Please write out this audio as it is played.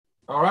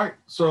All right,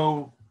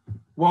 so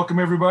welcome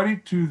everybody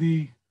to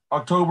the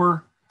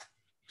October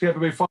Tampa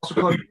Bay Fossil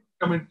Club,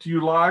 coming to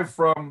you live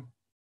from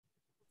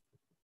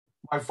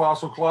my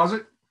fossil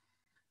closet.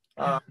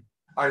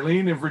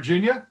 Eileen in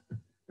Virginia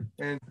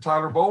and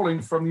Tyler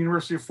Bowling from the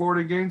University of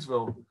Florida in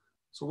Gainesville.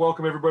 So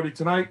welcome everybody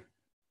tonight.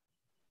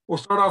 We'll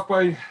start off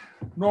by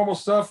normal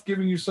stuff,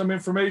 giving you some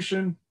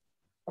information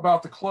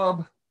about the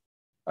club.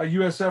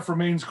 USF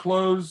remains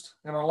closed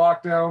and on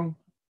lockdown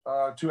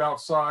to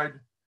outside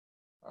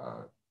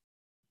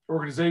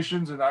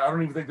organizations, and I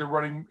don't even think they're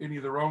running any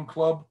of their own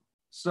club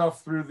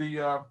stuff through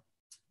the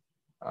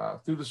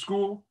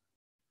school.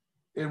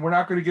 And we're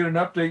not going to get an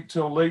update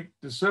till late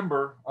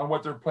December on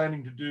what they're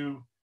planning to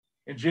do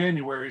in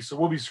January. So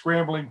we'll be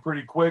scrambling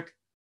pretty quick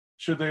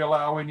should they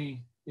allow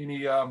any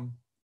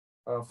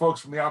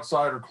folks from the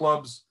outside or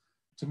clubs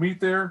to meet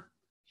there.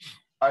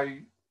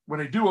 When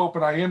they do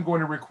open, I am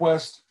going to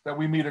request that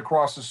we meet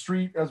across the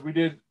street as we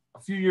did a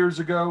few years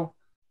ago.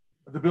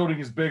 The building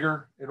is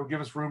bigger. It'll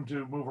give us room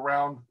to move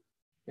around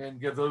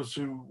and give those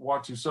who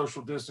want to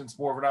social distance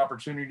more of an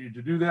opportunity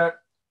to do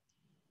that.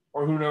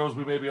 Or who knows,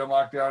 we may be on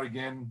lockdown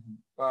again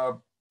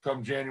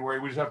come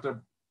January. We just have to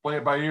play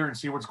it by ear and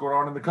see what's going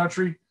on in the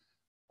country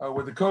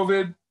with the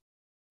COVID.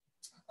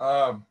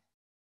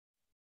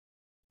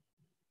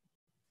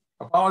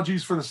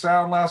 Apologies for the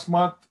sound last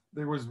month.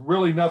 There was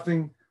really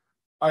nothing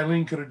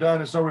Eileen could have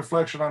done. It's no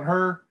reflection on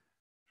her.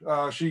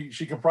 She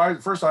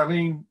comprised, first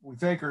Eileen, we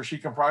thank her, she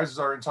comprises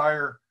our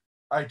entire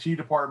IT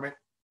department.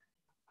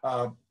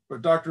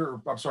 But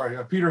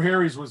Peter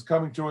Harries was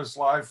coming to us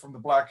live from the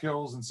Black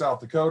Hills in South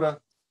Dakota.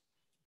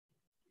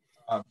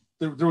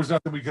 There was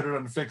nothing we could have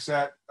done to fix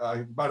that.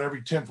 About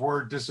every 10th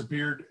word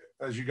disappeared,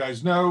 as you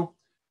guys know,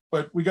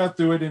 but we got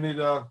through it and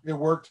it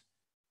worked.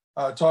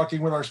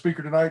 Talking with our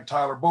speaker tonight,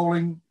 Tyler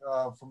Bowling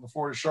from the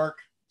Florida Shark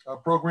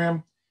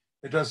program.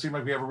 It does seem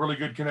like we have a really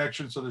good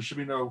connection, so there should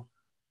be no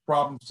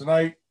problems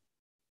tonight.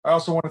 I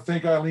also want to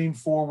thank Eileen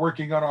for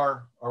working on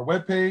our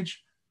webpage.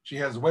 She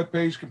has a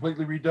webpage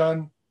completely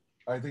redone.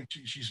 I think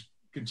she's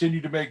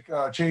continued to make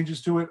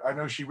changes to it. I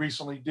know she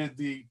recently did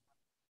the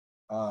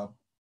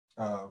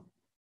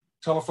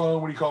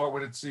telephone, what do you call it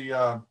when it's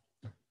the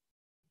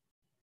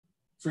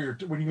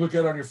when you look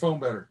at it on your phone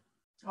better?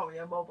 Oh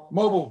yeah, mobile.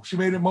 Mobile. She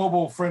made it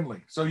mobile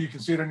friendly, so you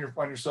can see it on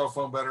your cell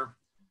phone better.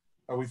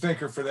 We thank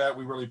her for that.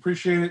 We really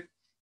appreciate it.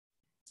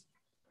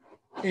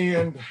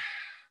 And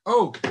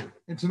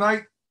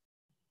tonight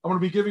I'm going to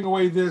be giving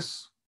away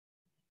this.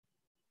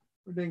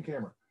 Dang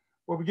camera.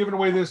 We'll be giving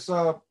away this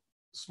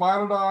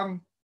Smilodon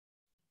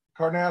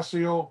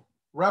Carnassial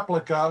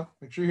replica.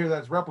 Make sure you hear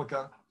that's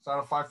replica. It's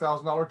not a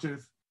 $5,000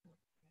 tooth.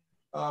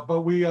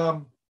 But we're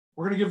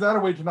going to give that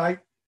away tonight,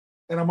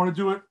 and I'm going to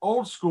do it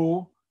old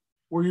school,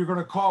 where you're going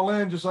to call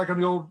in just like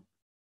on the old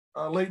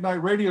late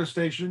night radio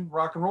station,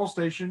 rock and roll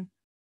station,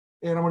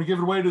 and I'm going to give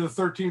it away to the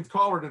 13th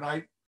caller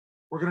tonight.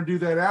 We're going to do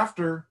that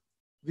after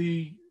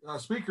the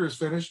speaker is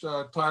finished.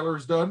 Tyler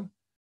is done,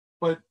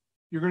 but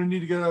you're going to need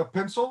to get a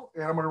pencil,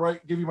 and I'm going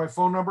to give you my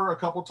phone number a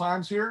couple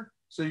times here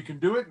so you can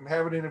do it and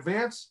have it in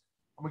advance.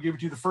 I'm going to give it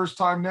to you the first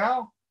time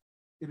now.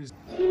 It is.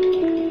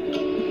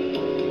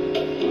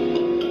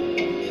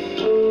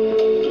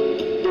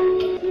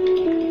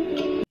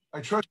 I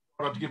trust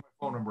you not to give my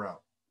phone number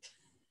out.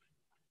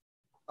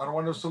 I don't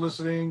want no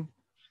soliciting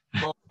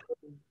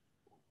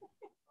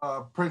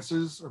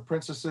princes or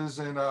princesses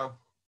in other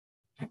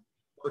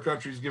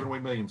countries giving away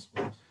millions.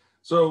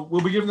 So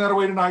we'll be giving that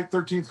away tonight,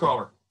 13th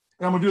caller.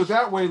 And I'm going to do it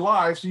that way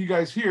live so you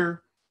guys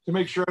hear, to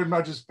make sure I'm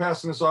not just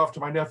passing this off to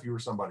my nephew or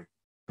somebody.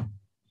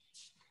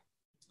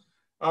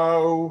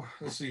 Oh,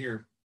 let's see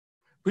here.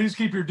 Please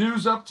keep your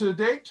dues up to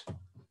date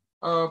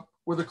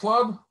with the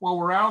club while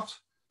we're out.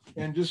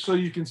 And just so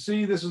you can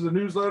see, this is a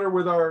newsletter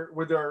with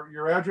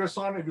your address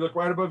on it. If you look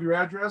right above your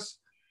address,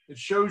 it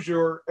shows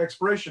your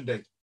expiration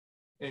date.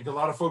 And a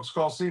lot of folks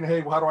call saying,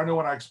 hey, well, how do I know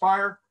when I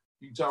expire?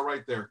 You can tell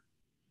right there.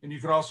 And you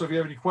can also, if you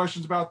have any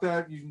questions about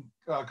that, you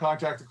can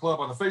contact the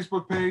club on the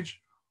Facebook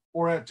page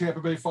or at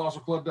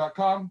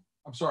TampaBayFossilClub.com.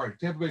 I'm sorry,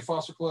 Tampa Bay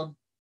Fossil Club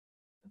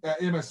at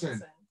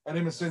MSN, at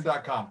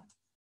MSN.com.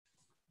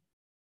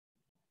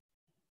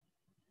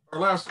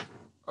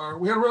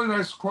 We had a really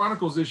nice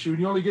Chronicles issue, and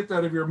you only get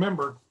that if you're a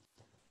member.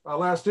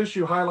 Last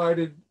issue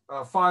highlighted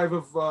five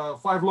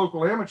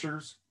local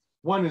amateurs.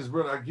 One is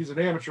really, he's an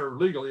amateur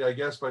legally, I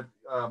guess, but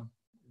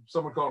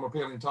some would call him a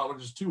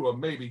paleontologist, two of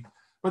them maybe.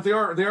 But they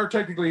are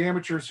technically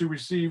amateurs who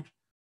received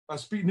a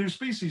new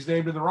species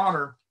named in their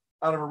honor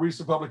out of a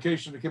recent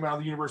publication that came out of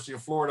the University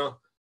of Florida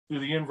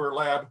through the Invert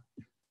Lab.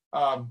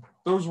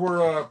 Those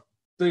were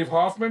Dave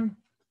Hoffman,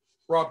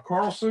 Rob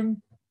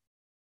Carlson,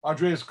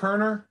 Andreas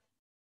Kerner,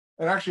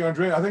 and actually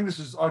I think this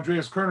is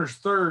Andreas Kerner's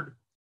third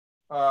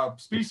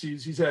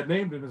species he's had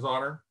named in his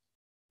honor,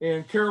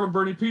 and Carol and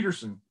Bernie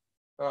Peterson,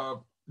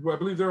 who I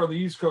believe they're on the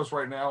East Coast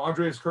right now.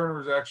 Andreas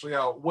Kerner is actually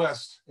out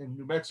west in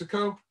New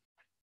Mexico,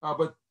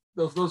 but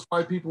those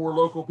five people were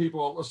local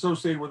people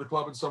associated with the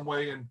club in some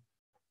way. And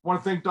I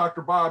want to thank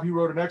Dr. Bob. He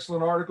wrote an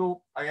excellent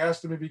article. I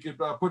asked him if he could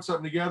put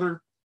something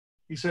together.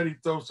 He said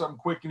he'd throw something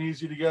quick and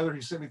easy together.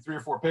 He sent me 3 or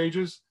 4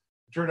 pages.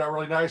 It turned out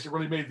really nice. It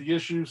really made the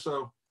issue.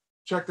 So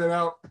check that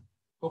out.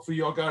 Hopefully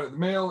you all got it in the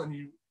mail, and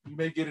you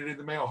may get it in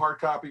the mail hard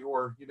copy,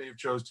 or you may have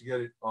chose to get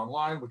it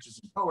online, which is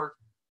in color.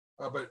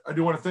 But I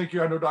do want to thank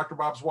you. I know Dr.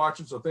 Bob's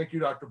watching, so thank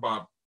you, Dr.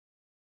 Bob.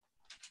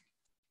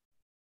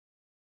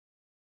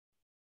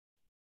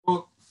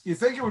 Well, you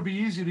think it would be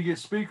easy to get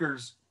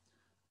speakers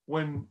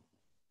when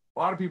a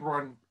lot of people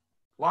are on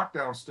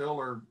lockdown still,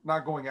 or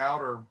not going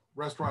out, or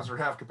restaurants are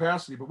half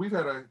capacity, but we've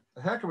had a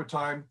heck of a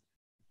time,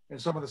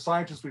 and some of the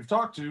scientists we've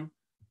talked to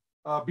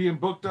being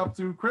booked up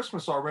through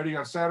Christmas already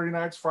on Saturday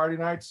nights, Friday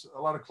nights.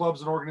 A lot of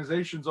clubs and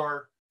organizations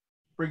are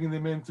bringing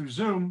them in through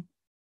Zoom,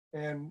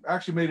 and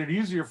actually made it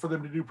easier for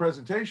them to do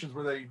presentations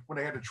where when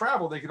they had to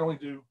travel, they could only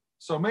do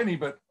so many,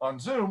 but on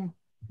Zoom,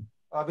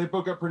 they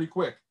book up pretty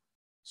quick.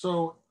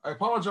 So I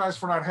apologize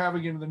for not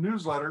having it in the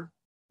newsletter,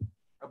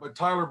 but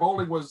Tyler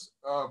Bowling was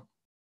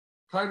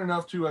kind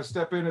enough to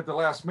step in at the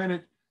last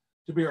minute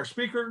to be our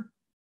speaker.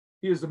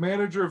 He is the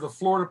manager of the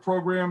Florida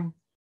program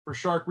for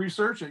shark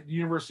research at the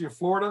University of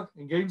Florida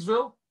in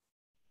Gainesville.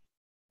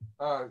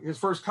 His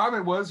first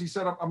comment was, he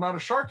said, I'm not a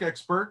shark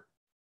expert,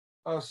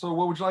 so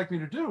what would you like me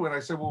to do? And I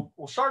said, well,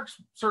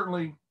 sharks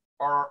certainly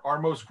are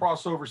our most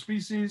crossover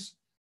species.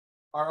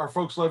 Our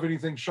folks love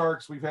anything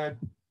sharks. We've had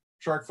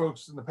shark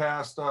folks in the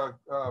past.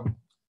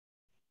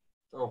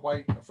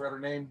 White, I forgot her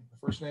name,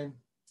 first name.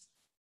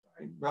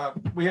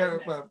 We had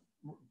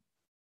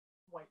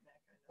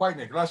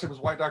Whiteneck. Last name was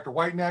White, Dr.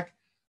 Whiteneck.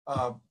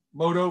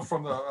 Moto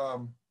from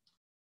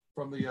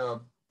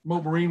the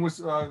Mote Marine was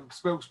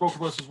spoke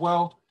with us as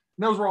well.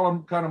 And those were all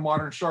kind of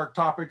modern shark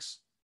topics,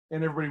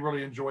 and everybody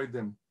really enjoyed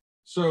them.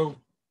 So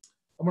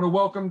I'm going to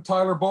welcome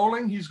Tyler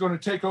Bowling. He's going to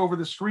take over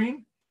the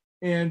screen.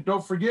 And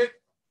don't forget,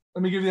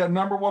 let me give you that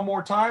number one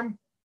more time.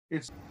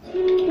 It's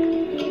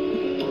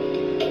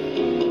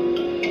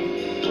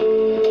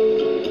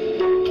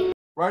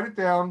write it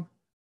down.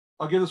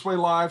 I'll give this away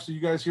live so you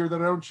guys hear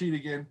that I don't cheat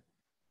again.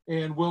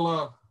 And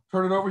we'll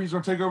turn it over. He's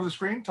going to take over the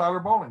screen. Tyler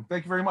Bowling.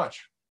 Thank you very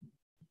much.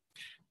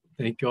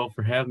 Thank you all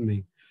for having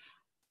me.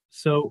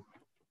 So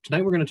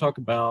tonight we're going to talk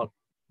about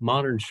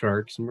modern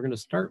sharks, and we're going to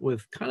start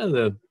with kind of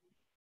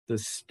the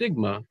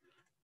stigma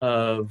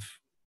of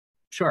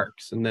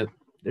sharks, and that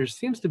there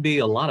seems to be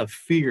a lot of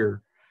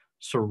fear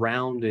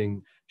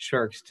surrounding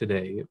sharks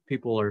today.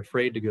 People are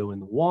afraid to go in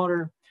the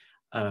water,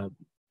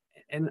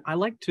 and I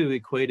like to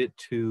equate it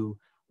to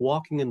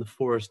walking in the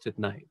forest at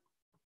night.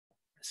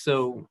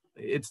 So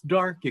it's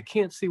dark, you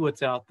can't see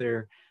what's out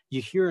there,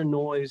 you hear a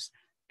noise,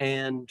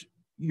 and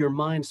your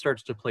mind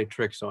starts to play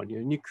tricks on you,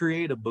 and you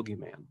create a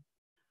boogeyman.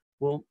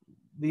 Well,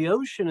 the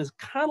ocean is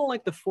kind of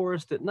like the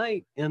forest at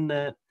night in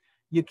that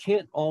you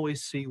can't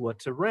always see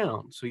what's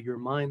around. So your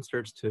mind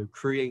starts to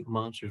create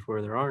monsters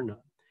where there are none.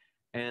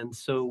 And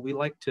so we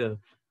like to,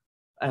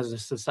 as a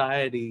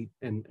society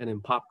and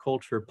in pop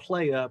culture,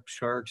 play up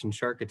sharks and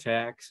shark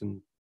attacks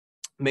and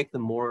make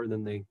them more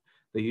than they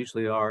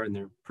usually are. And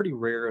they're pretty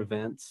rare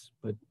events,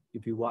 but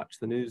if you watch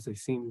the news, they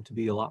seem to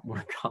be a lot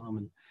more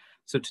common.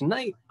 So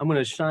tonight, I'm going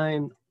to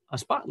shine a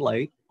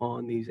spotlight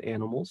on these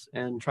animals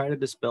and try to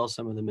dispel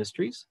some of the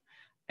mysteries.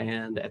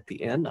 And at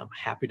the end, I'm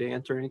happy to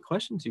answer any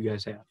questions you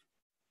guys have.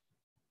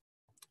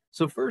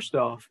 So first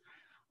off,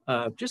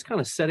 just kind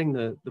of setting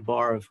the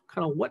bar of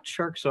kind of what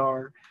sharks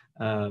are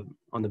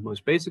on the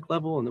most basic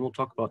level, and then we'll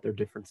talk about their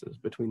differences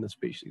between the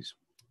species.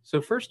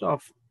 So first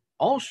off,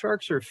 all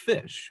sharks are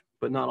fish,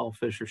 but not all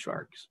fish are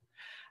sharks.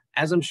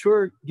 As I'm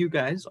sure you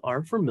guys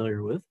are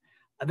familiar with,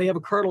 they have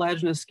a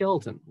cartilaginous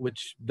skeleton,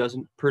 which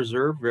doesn't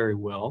preserve very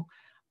well.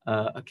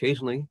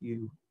 Occasionally,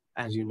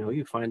 as you know,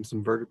 you find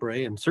some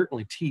vertebrae and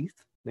certainly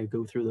teeth. They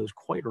go through those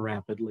quite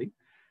rapidly.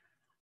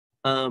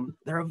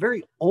 They're a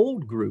very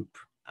old group.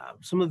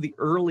 Some of the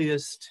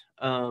earliest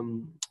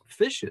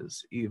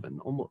fishes, even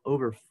almost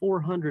over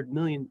 400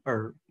 million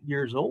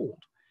years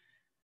old.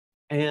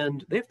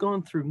 And they've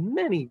gone through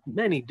many,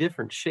 many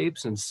different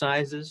shapes and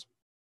sizes,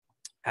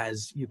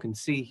 as you can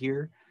see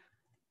here.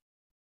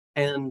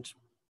 And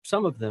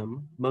some of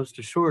them, most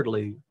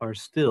assuredly, are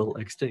still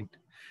extinct.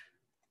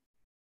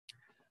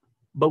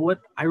 But what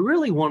I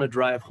really want to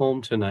drive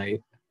home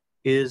tonight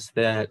is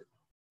that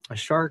a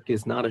shark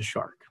is not a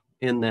shark,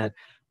 in that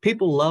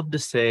people love to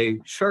say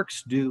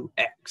sharks do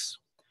X.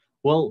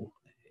 Well,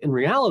 in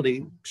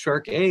reality,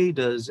 shark A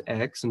does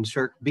X and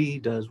shark B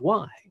does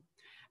Y.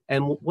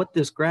 And what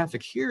this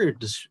graphic here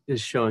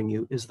is showing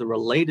you is the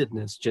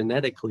relatedness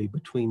genetically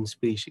between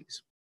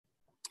species.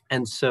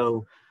 And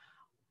so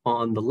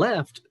on the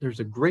left, there's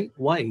a great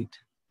white,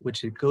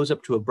 which it goes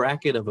up to a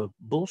bracket of a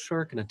bull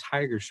shark and a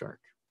tiger shark.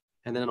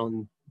 And then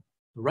on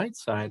the right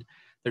side,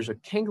 there's a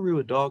kangaroo,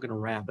 a dog, and a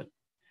rabbit.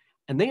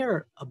 And they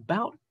are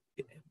about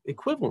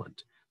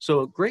equivalent.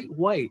 So a great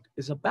white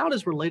is about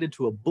as related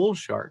to a bull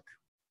shark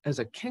as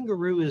a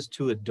kangaroo is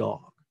to a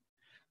dog.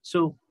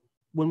 So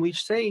when we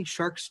say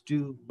sharks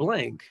do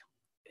blank,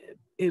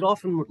 it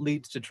often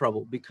leads to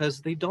trouble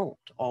because they don't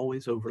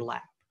always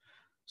overlap.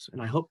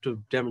 And I hope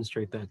to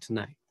demonstrate that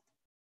tonight.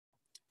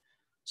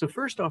 So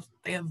first off,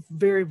 they have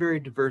very, very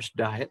diverse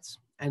diets.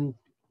 And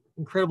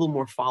incredible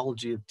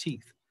morphology of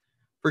teeth.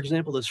 For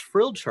example, this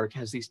frilled shark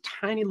has these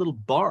tiny little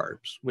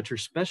barbs, which are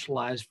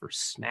specialized for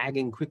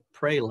snagging quick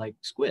prey like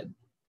squid.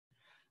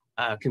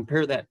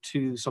 Compare that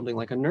to something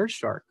like a nurse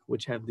shark,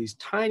 which have these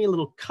tiny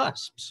little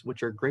cusps,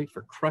 which are great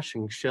for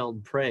crushing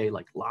shelled prey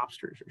like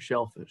lobsters or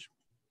shellfish.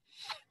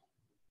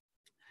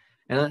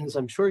 And as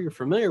I'm sure you're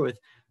familiar with,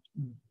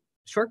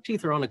 shark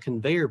teeth are on a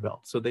conveyor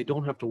belt, so they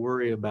don't have to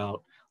worry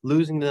about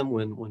losing them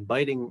when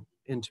biting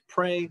into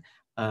prey.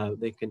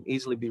 They can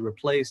easily be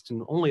replaced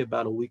in only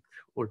about a week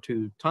or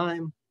two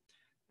time,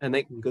 and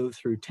they can go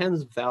through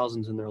tens of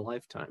thousands in their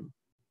lifetime.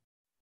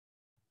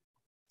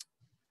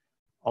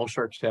 All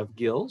sharks have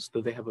gills,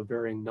 though they have a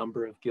varying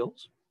number of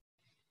gills,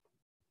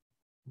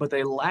 but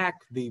they lack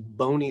the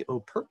bony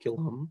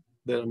operculum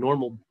that a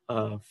normal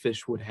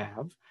fish would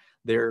have.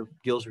 Their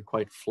gills are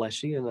quite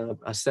fleshy and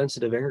a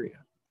sensitive area.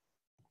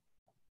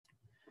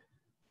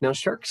 Now,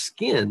 shark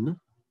skin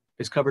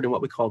is covered in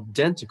what we call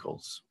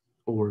denticles,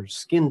 or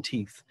skin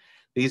teeth.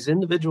 These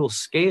individual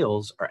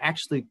scales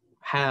actually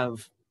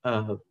have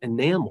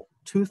enamel,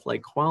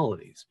 tooth-like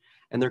qualities,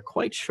 and they're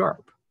quite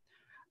sharp.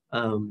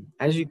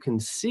 As you can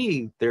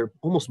see, they're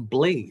almost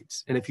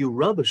blades. And if you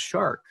rub a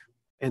shark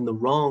and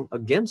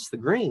against the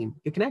grain,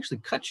 it can actually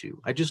cut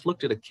you. I just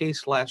looked at a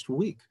case last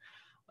week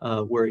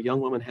where a young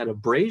woman had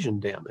abrasion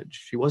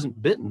damage. She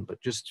wasn't bitten,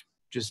 but just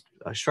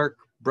a shark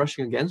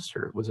brushing against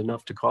her was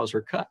enough to cause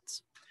her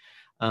cuts.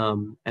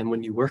 And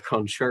when you work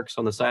on sharks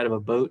on the side of a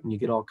boat and you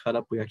get all cut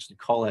up, we actually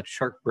call that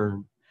shark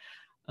burn.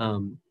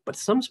 But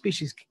some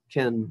species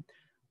can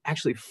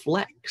actually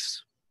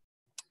flex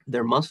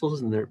their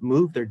muscles and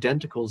move their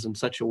denticles in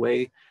such a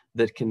way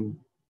that can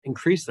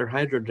increase their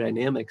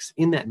hydrodynamics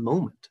in that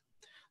moment.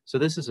 So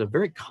this is a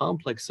very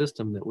complex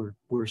system that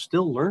we're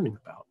still learning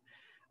about.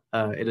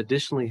 It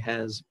additionally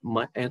has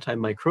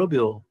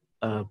antimicrobial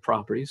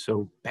properties,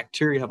 so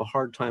bacteria have a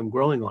hard time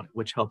growing on it,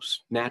 which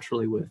helps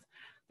naturally with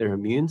their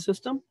immune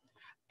system.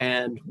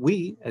 And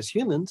we, as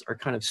humans, are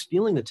kind of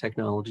stealing the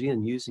technology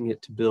and using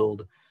it to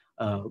build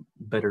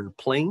better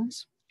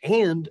planes.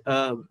 And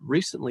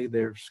recently,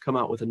 there's come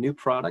out with a new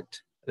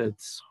product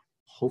that's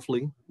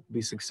hopefully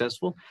be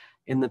successful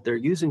in that they're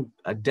using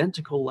a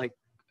denticle-like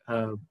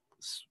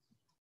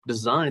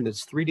design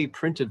that's 3D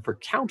printed for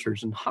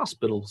counters in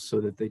hospitals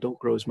so that they don't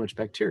grow as much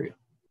bacteria.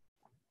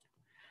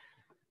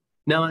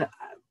 Now,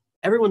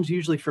 everyone's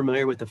usually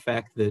familiar with the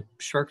fact that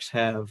sharks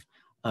have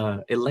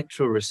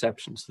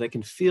electroreception, so they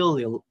can feel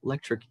the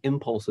electric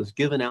impulses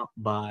given out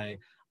by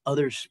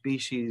other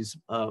species'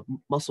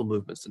 muscle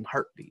movements and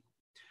heartbeat.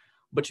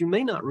 But you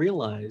may not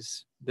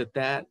realize that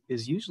that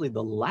is usually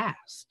the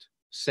last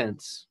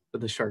sense that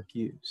the shark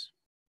use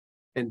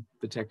in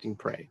detecting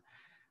prey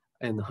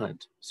and the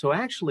hunt. So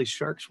actually,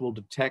 sharks will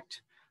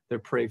detect their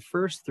prey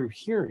first through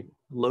hearing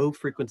low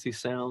frequency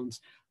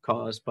sounds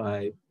caused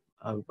by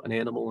an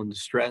animal in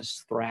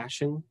distress,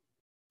 thrashing,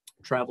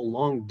 travel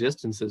long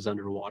distances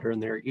underwater,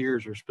 and their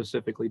ears are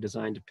specifically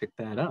designed to pick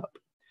that up.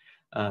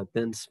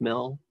 Then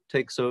smell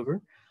takes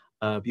over.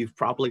 You've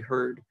probably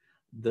heard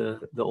the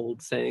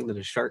old saying that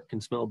a shark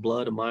can smell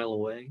blood a mile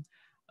away.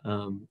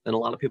 And a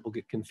lot of people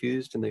get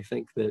confused and they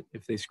think that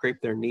if they scrape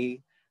their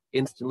knee,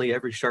 instantly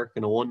every shark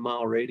in a 1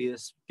 mile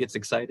radius gets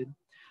excited.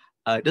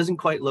 It doesn't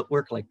quite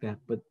work like that,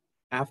 but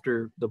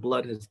after the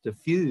blood has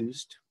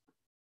diffused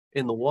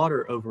in the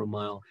water over a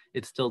mile,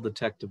 it's still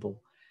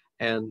detectable.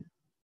 And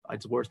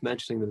it's worth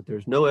mentioning that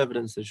there's no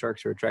evidence that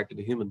sharks are attracted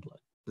to human blood.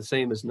 The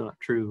same is not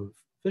true of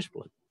fish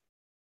blood.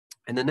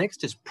 And the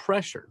next is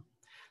pressure.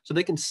 So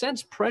they can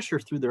sense pressure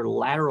through their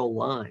lateral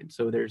line.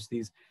 So there's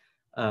these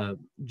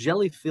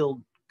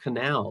jelly-filled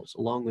canals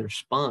along their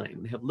spine.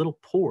 They have little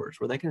pores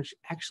where they can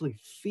actually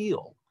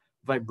feel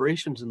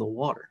vibrations in the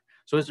water.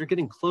 So as they're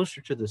getting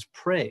closer to this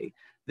prey,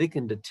 they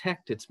can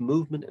detect its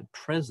movement and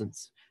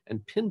presence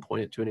and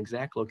pinpoint it to an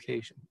exact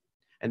location.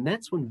 And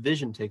that's when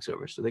vision takes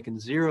over, so they can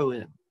zero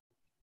in.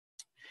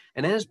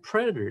 And as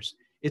predators,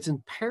 it's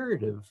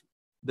imperative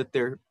that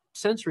their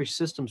sensory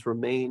systems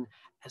remain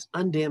as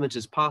undamaged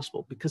as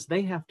possible because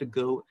they have to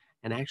go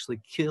and actually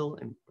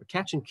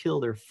catch and kill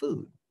their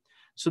food.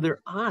 So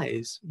their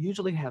eyes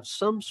usually have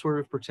some sort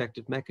of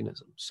protective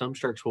mechanism. Some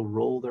sharks will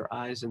roll their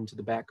eyes into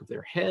the back of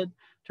their head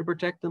to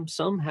protect them.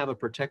 Some have a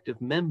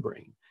protective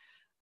membrane.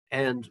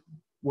 And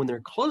when they're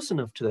close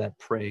enough to that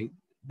prey,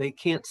 they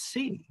can't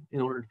see in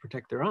order to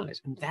protect their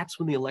eyes. And that's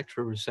when the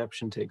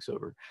electroreception takes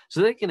over.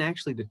 So they can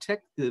actually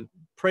detect the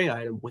prey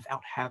item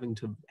without having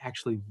to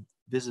actually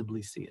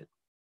visibly see it.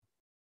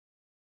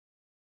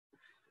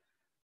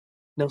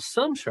 Now,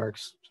 some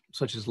sharks,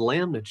 such as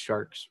lamnid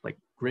sharks, like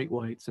great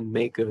whites and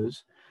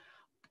makos,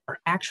 are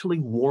actually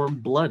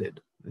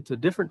warm-blooded. It's a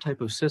different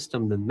type of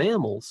system than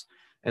mammals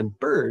and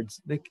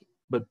birds,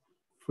 but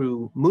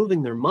through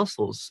moving their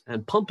muscles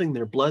and pumping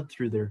their blood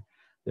through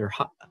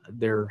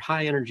their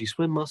high-energy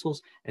swim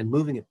muscles and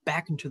moving it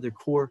back into their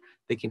core,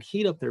 they can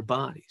heat up their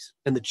bodies.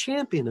 And the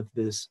champion of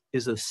this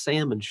is a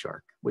salmon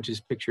shark, which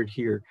is pictured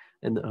here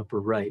in the upper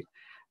right.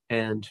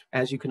 And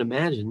as you can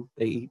imagine,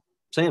 they eat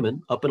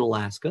salmon up in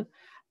Alaska,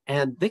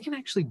 And they can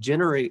actually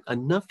generate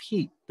enough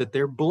heat that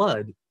their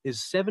blood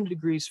is 7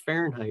 degrees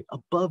Fahrenheit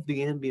above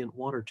the ambient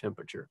water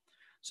temperature.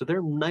 So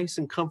they're nice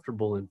and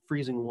comfortable in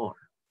freezing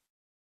water.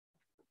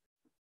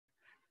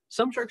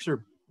 Some sharks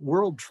are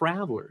world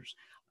travelers.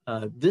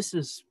 This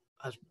is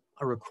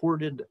a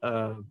recorded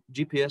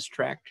GPS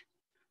tracked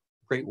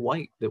great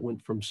white that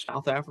went from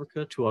South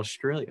Africa to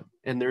Australia.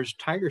 And there's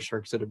tiger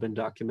sharks that have been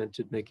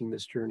documented making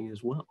this journey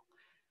as well.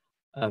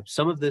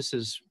 Some of this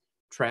is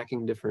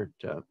tracking different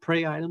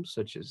prey items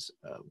such as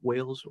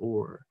whales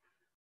or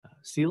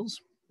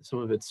seals. Some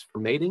of it's for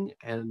mating,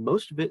 and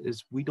most of it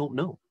is we don't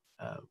know.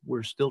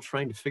 We're still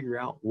trying to figure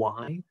out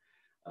why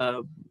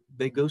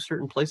they go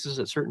certain places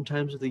at certain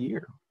times of the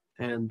year.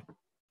 And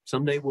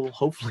someday we'll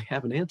hopefully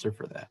have an answer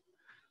for that.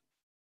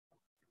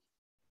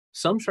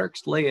 Some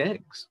sharks lay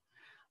eggs,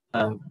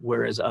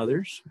 whereas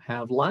others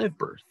have live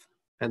birth,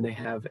 and they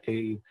have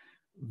a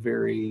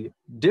very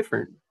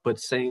different but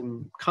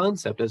same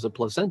concept as a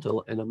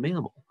placental and a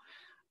mammal.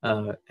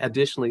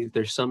 Additionally,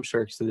 there's some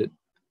sharks that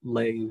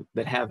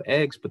have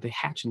eggs, but they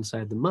hatch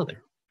inside the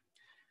mother.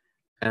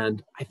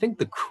 And I think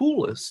the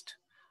coolest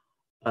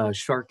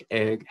shark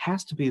egg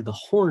has to be the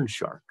horn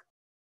shark,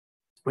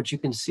 which you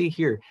can see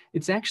here.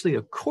 It's actually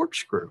a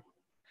corkscrew.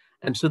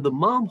 And so the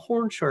mom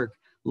horn shark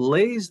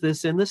lays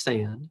this in the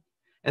sand,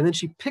 and then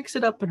she picks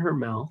it up in her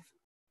mouth,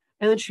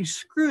 and then she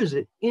screws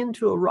it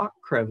into a rock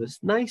crevice,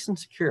 nice and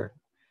secure.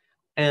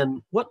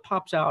 And what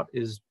pops out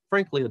is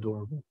frankly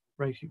adorable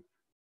right here.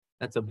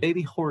 That's a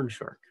baby horn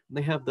shark.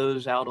 They have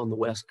those out on the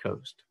West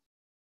Coast.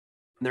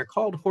 And they're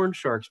called horn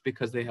sharks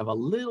because they have a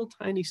little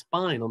tiny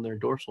spine on their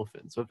dorsal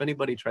fin. So if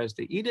anybody tries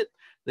to eat it,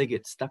 they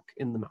get stuck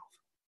in the mouth.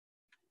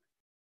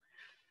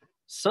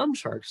 Some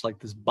sharks, like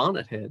this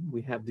bonnethead,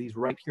 we have these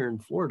right here in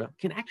Florida,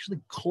 can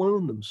actually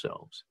clone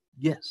themselves.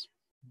 Yes,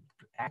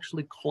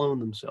 actually clone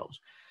themselves.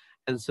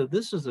 And so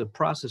this is a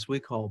process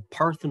we call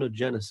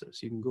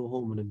parthenogenesis. You can go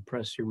home and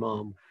impress your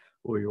mom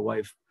or your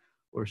wife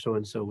or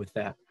so-and-so with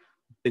that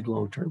big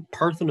long term,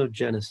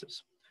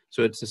 parthenogenesis.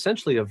 So it's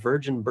essentially a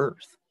virgin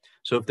birth.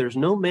 So if there's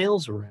no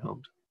males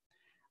around,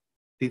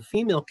 the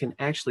female can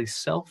actually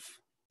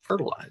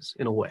self-fertilize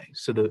in a way.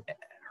 So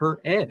her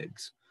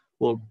eggs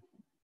will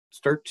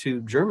start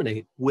to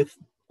germinate with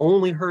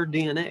only her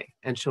DNA,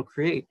 and she'll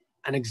create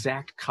an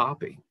exact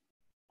copy.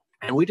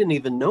 And we didn't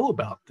even know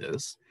about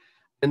this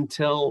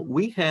until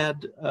we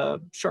had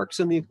sharks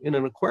in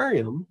an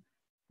aquarium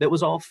that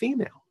was all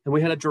female. And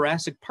we had a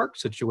Jurassic Park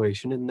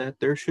situation in that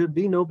there should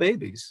be no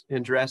babies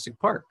in Jurassic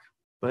Park,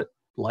 but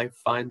life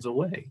finds a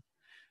way.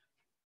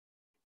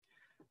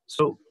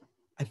 So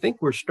I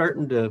think we're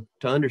starting to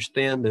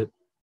understand that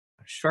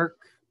a shark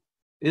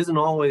isn't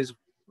always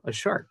a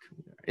shark,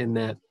 in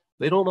that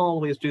they don't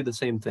always do the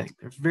same thing.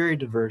 They're very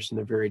diverse and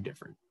they're very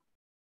different.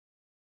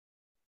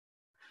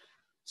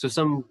 So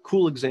some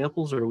cool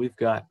examples are, we've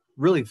got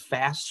really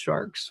fast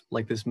sharks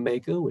like this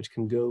mako, which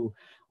can go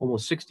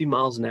almost 60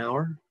 miles an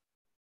hour.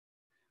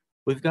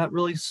 We've got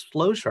really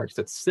slow sharks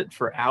that sit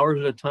for hours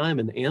at a time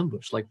in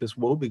ambush, like this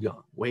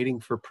woebegone, waiting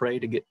for prey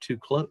to get too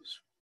close.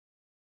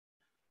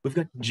 We've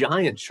got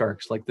giant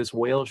sharks like this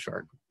whale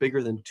shark,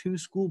 bigger than 2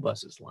 school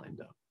buses lined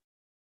up.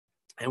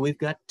 And we've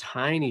got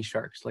tiny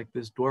sharks like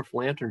this dwarf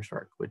lantern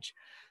shark, which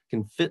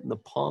can fit in the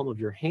palm of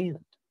your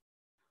hand.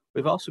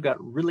 We've also got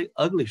really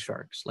ugly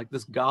sharks like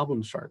this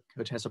goblin shark,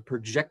 which has a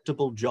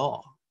projectable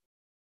jaw.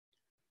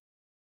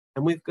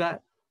 And we've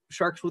got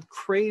sharks with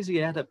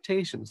crazy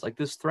adaptations like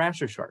this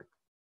thrasher shark,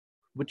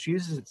 which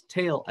uses its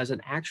tail as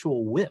an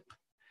actual whip.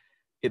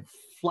 It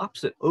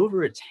flops it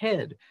over its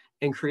head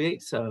and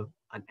creates an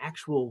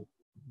actual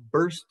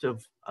burst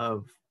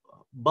of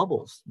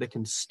bubbles that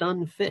can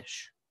stun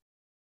fish,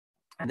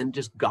 and then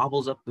just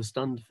gobbles up the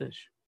stunned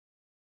fish.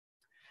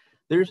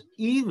 There's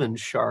even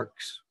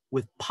sharks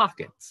with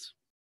pockets.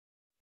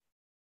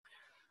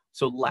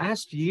 So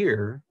last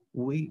year,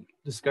 we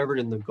discovered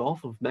in the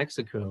Gulf of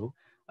Mexico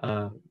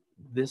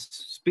this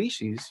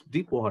species,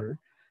 deep water,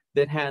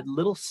 that had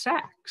little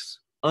sacs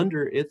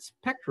under its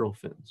pectoral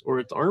fins or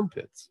its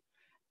armpits,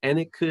 and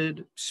it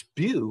could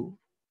spew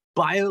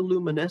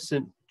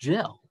bioluminescent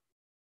gel.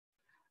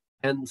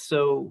 And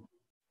so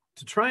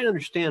to try and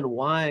understand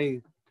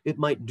why it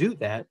might do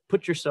that,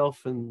 put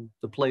yourself in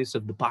the place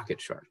of the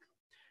pocket shark.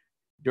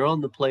 You're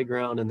on the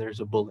playground and there's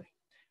a bully,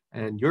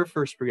 and your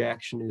first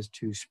reaction is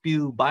to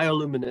spew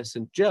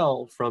bioluminescent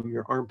gel from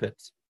your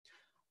armpits.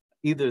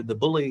 Either the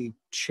bully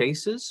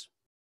chases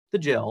the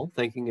gel,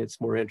 thinking it's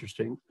more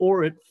interesting,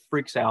 or it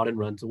freaks out and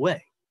runs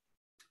away.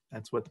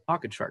 That's what the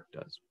pocket shark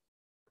does.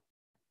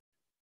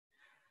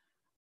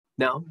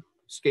 Now,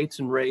 skates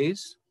and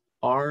rays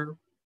are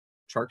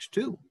sharks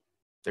too.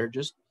 They're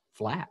just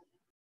flat,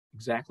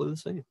 exactly the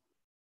same.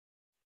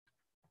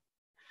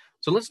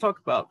 So let's talk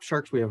about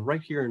sharks we have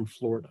right here in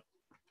Florida.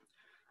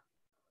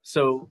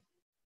 So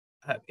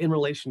in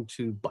relation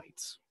to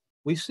bites,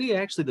 we see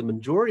actually the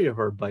majority of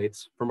our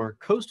bites from our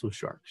coastal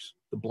sharks,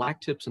 the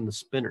blacktips and the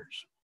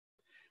spinners.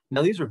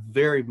 Now, these are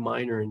very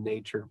minor in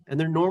nature, and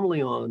they're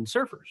normally on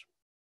surfers.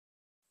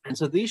 And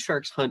so these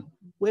sharks hunt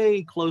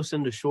way close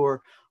into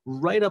shore,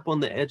 right up on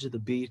the edge of the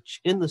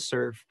beach in the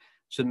surf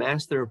to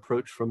mask their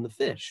approach from the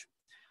fish.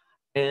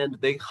 And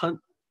they hunt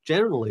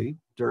generally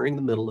during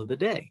the middle of the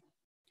day.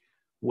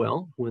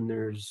 Well, when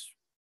they're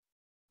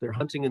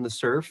hunting in the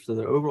surf, so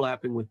they're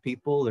overlapping with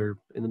people. They're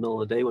in the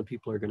middle of the day when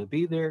people are going to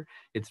be there.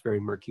 It's very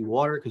murky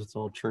water because it's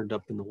all churned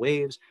up in the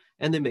waves,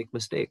 and they make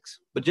mistakes.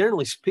 But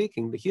generally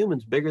speaking, the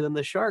human's bigger than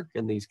the shark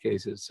in these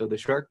cases. So the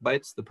shark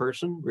bites the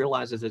person,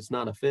 realizes it's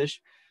not a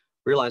fish,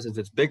 realizes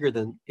it's bigger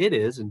than it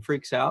is, and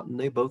freaks out, and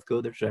they both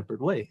go their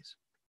separate ways.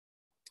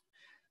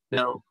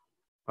 Now,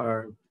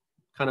 our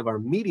our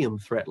medium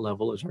threat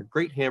level is our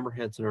great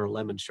hammerheads and our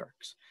lemon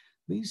sharks.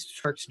 These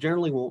sharks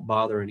generally won't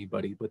bother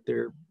anybody, but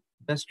they're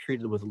best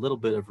treated with a little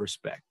bit of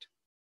respect.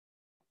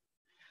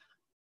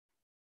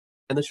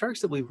 And the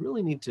sharks that we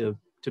really need to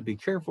be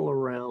careful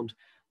around,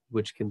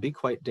 which can be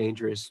quite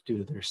dangerous due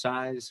to their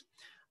size,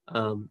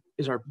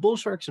 is our bull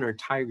sharks and our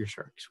tiger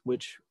sharks,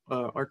 which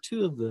are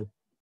two of the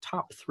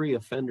top 3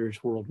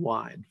 offenders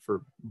worldwide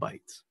for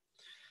bites.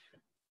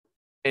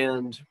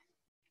 And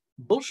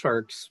bull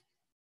sharks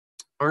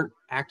aren't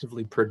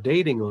actively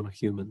predating on a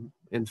human.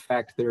 In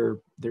fact, they're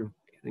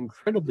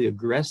incredibly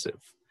aggressive.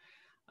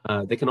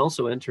 They can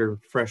also enter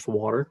fresh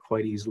water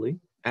quite easily,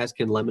 as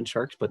can lemon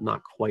sharks, but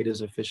not quite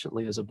as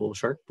efficiently as a bull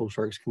shark. Bull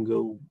sharks can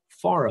go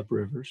far up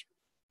rivers.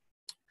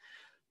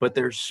 But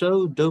they're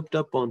so doped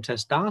up on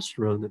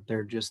testosterone that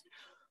they're just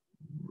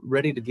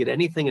ready to get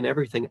anything and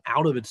everything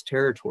out of its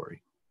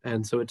territory.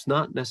 And so it's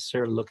not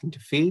necessarily looking to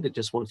feed, it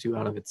just wants you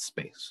out of its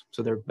space.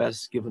 So they're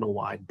best given a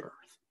wide berth.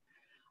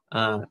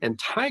 And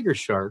tiger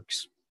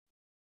sharks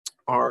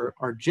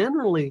are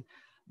generally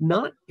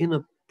not in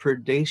a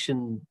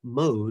predation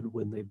mode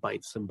when they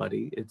bite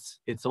somebody.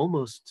 It's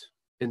almost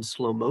in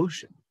slow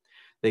motion.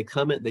 They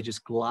come in, they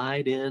just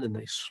glide in, and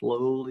they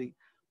slowly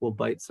will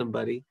bite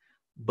somebody.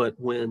 But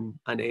when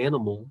an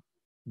animal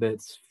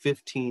that's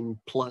 15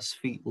 plus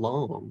feet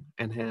long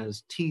and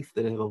has teeth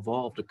that have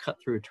evolved to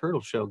cut through a turtle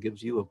shell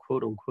gives you a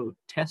quote unquote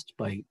test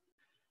bite,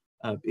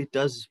 it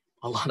does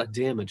a lot of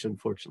damage,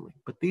 unfortunately.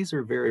 But these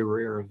are very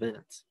rare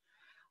events.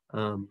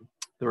 The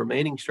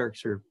remaining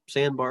sharks are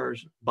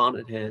sandbars,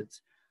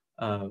 bonnetheads,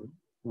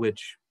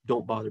 which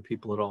don't bother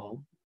people at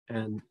all.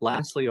 And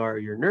lastly are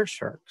your nurse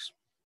sharks.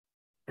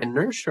 And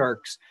nurse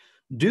sharks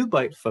do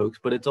bite folks,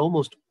 but it's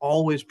almost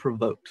always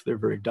provoked. They're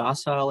very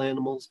docile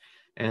animals,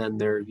 and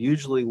they're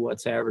usually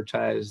what's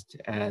advertised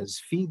as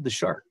feed the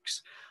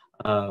sharks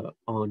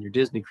on your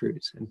Disney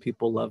cruise. And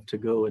people love to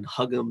go and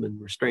hug them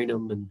and restrain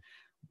them and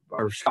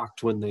are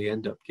shocked when they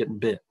end up getting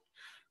bit.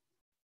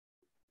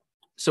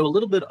 So a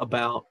little bit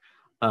about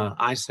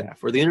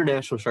ISAF, or the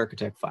International Shark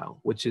Attack File,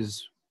 which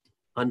is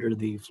under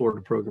the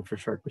Florida Program for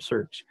Shark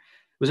Research.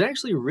 It was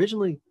actually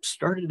originally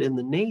started in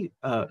the Navy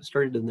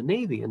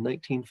in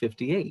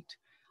 1958.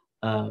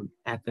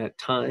 At that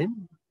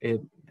time,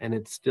 and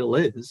it still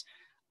is,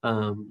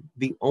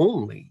 the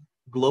only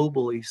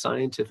globally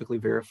scientifically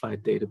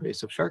verified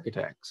database of shark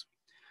attacks.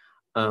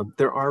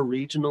 There are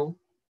regional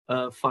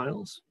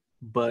files,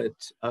 but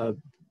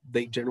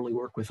they generally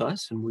work with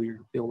us, and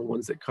we're the only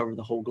ones that cover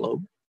the whole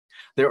globe.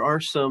 There are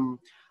some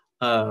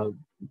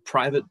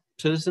private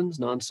citizens,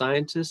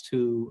 non-scientists,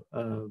 who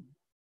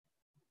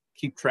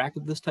keep track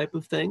of this type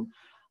of thing.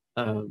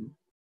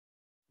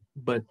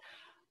 But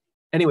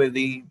anyway,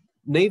 the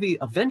Navy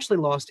eventually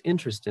lost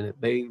interest in it.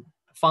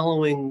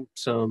 Following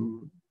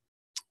some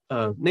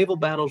naval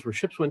battles where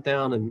ships went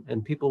down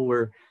and people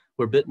were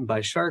bitten by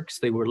sharks,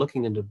 they were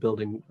looking into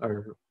building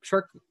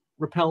shark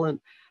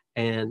repellent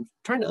and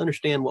trying to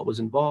understand what was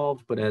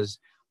involved. But as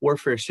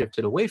warfare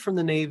shifted away from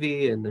the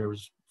Navy and there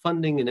was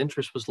funding and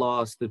interest was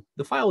lost, the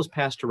file was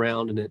passed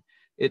around, and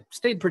it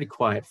stayed pretty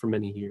quiet for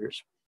many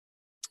years.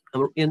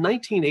 In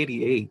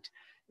 1988,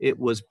 it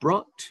was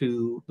brought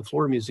to the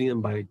Florida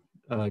Museum by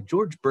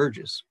George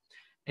Burgess,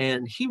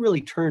 and he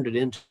really turned it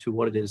into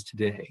what it is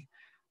today,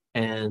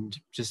 and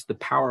just the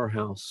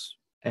powerhouse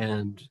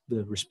and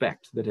the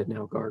respect that it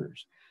now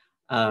garners.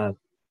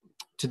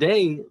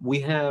 Today,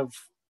 we have,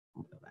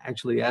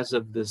 actually, as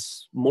of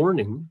this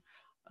morning,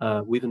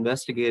 we've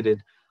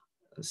investigated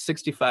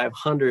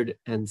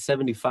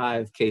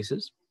 6,575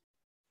 cases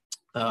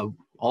all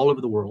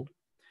over the world.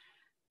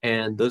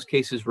 And those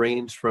cases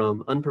range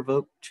from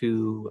unprovoked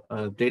to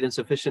data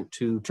insufficient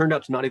to turned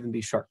out to not even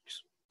be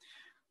sharks.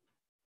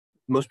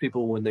 Most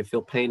people, when they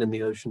feel pain in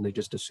the ocean, they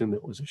just assume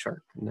it was a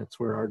shark. And that's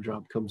where our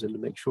job comes in, to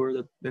make sure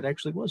that it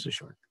actually was a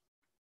shark.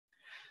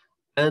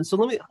 And so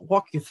let me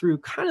walk you through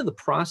kind of the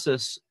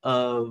process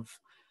of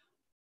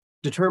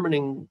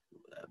determining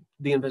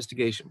the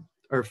investigation,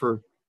 or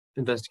for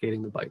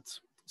investigating the bites.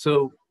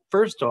 So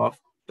first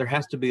off, there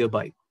has to be a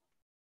bite.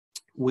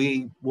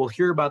 We will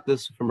hear about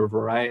this from a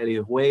variety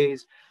of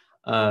ways.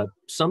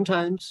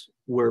 Sometimes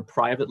we're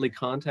privately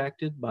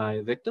contacted by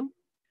a victim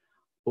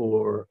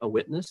or a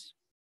witness,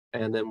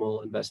 and then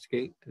we'll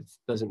investigate. It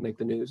doesn't make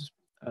the news.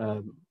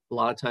 A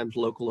lot of times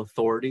local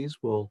authorities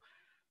will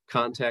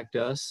contact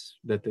us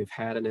that they've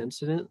had an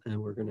incident,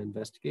 and we're going to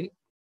investigate,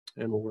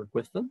 and we'll work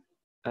with them.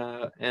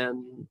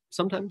 And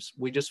sometimes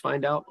we just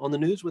find out on the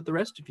news with the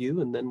rest of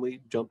you, and then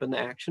we jump into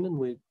action and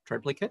we try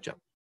to play catch up.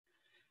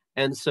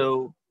 And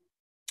so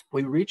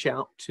we reach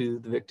out to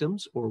the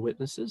victims or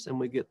witnesses, and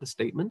we get the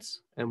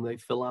statements, and they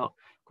fill out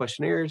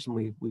questionnaires, and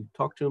we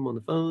talk to them on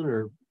the phone,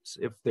 or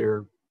if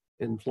they're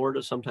in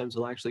Florida, sometimes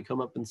they'll actually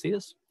come up and see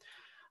us.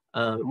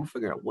 And we'll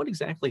figure out what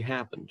exactly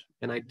happened.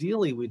 And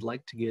ideally, we'd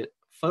like to get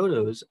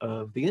photos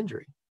of the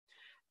injury.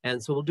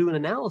 And so we'll do an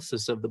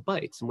analysis of the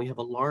bites, and we have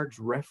a large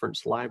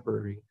reference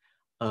library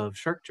of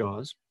shark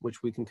jaws,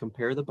 which we can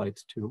compare the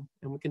bites to,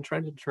 and we can try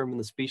to determine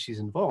the species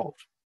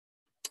involved.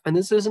 And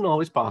this isn't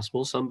always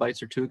possible. Some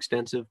bites are too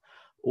extensive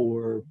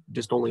or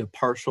just only a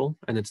partial,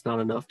 and it's not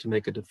enough to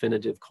make a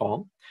definitive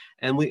call.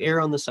 And we err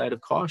on the side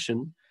of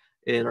caution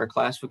in our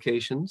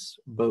classifications,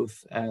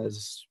 both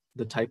as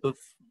the type of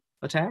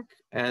attack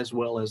as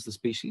well as the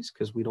species,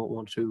 because we don't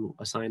want to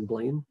assign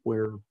blame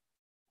where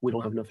we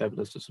don't have enough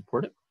evidence to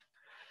support it.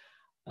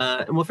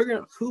 And we'll figure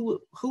out who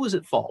was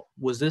at fault.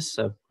 Was this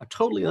a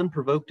totally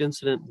unprovoked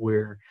incident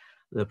where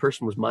the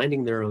person was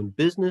minding their own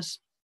business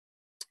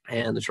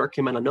and the shark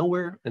came out of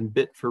nowhere and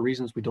bit for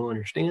reasons we don't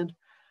understand?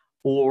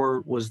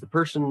 Or was the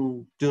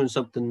person doing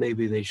something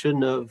maybe they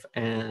shouldn't have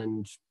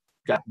and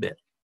got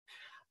bit?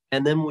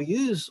 And then we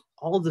use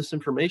all of this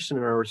information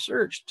in our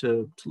research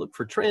to look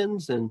for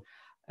trends and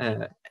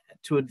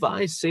to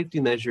advise safety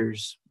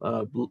measures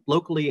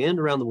locally and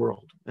around the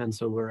world. And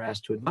so we're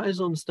asked to advise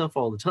on stuff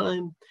all the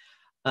time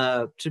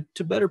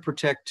to better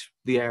protect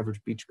the average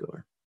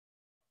beachgoer.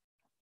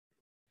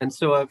 And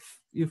so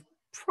you've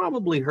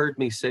probably heard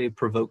me say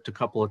provoked a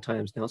couple of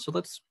times now. So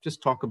let's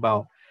just talk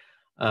about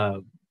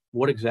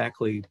what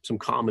exactly some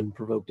common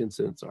provoked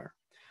incidents are.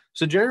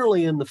 So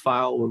generally in the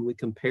file, when we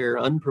compare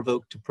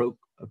unprovoked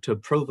to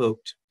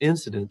provoked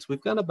incidents,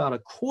 we've got about a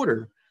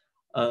quarter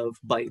of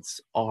bites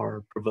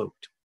are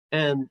provoked.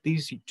 And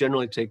these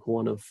generally take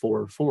one of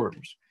four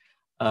forms.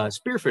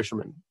 Spear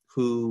fishermen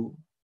who,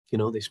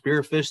 they spear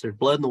a fish, there's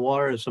blood in the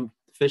water, some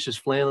fish is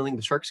flailing,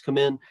 the sharks come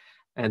in,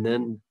 and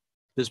then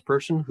this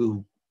person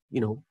who,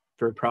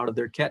 very proud of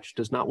their catch,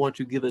 does not want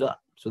to give it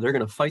up. So they're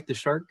going to fight the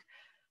shark,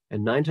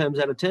 and 9 times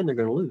out of 10, they're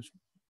going to lose.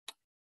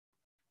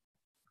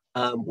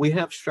 We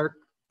have shark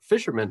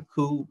fishermen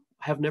who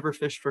have never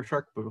fished for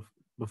shark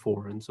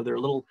before, and so they're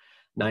a little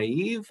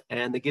naive,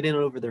 and they get in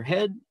over their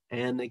head,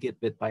 and they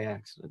get bit by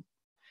accident.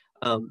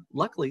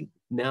 Luckily,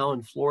 now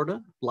in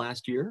Florida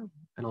last year,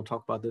 and I'll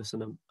talk about this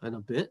in a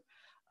bit,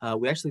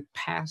 we actually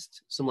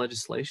passed some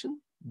legislation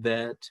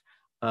that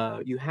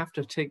you have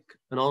to take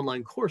an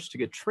online course to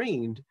get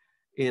trained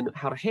in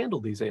how to handle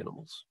these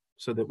animals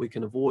so that we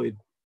can avoid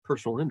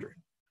personal injury.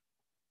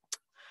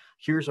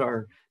 Here's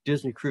our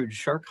Disney Cruise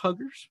shark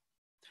huggers.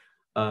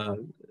 I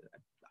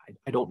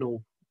don't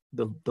know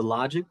the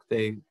logic.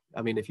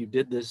 If you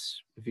did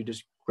this, if you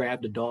just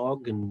grabbed a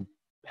dog and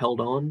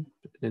held on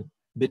and it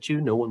bit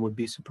you, no one would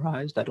be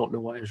surprised. I don't know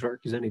why a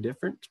shark is any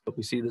different, but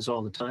we see this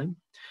all the time.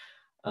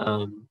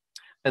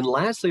 And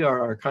lastly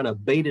are our kind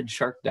of baited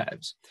shark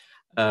dives.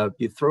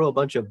 You throw a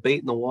bunch of bait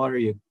in the water,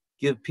 you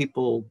give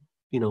people,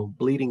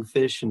 bleeding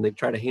fish, and they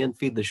try to hand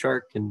feed the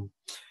shark, and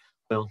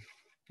well,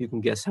 you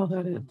can guess how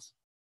that ends.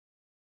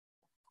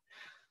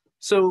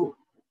 So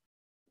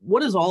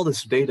what does all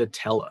this data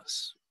tell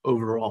us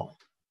overall?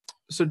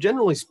 So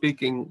generally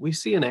speaking, we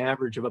see an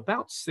average of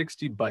about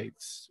 60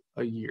 bites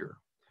a year,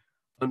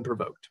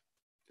 unprovoked.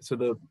 So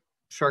the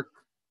shark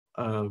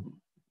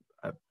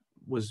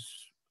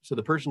so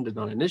the person did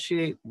not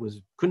initiate,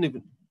 couldn't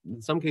even,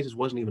 in some cases,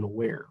 wasn't even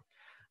aware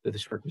that the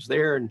shark was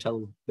there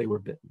until they were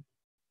bitten.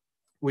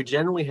 We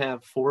generally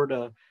have 4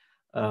 to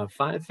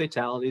 5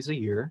 fatalities a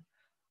year.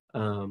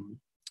 And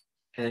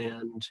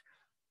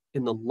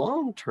in the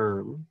long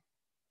term,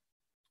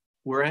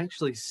 we're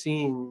actually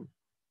seeing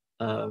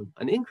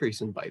an increase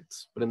in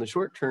bites, but in the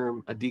short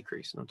term, a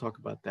decrease. And I'll talk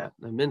about that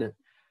in a minute.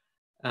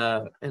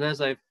 And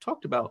as I've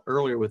talked about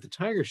earlier with the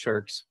tiger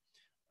sharks,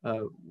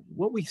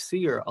 what we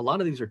see are a lot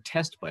of these are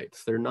test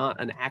bites. They're not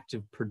an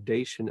active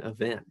predation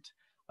event.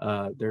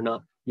 They're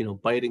not,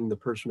 biting the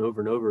person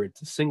over and over.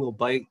 It's a single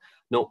bite.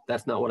 Nope,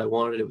 that's not what I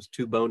wanted. It was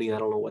too bony. I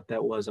don't know what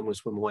that was. I'm going to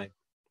swim away.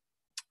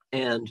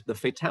 And the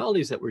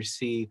fatalities that we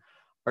see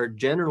are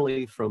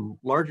generally from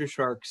larger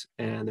sharks,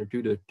 and they're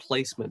due to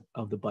placement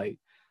of the bite.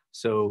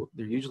 So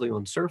they're usually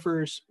on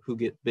surfers who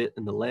get bit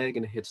in the leg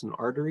and it hits an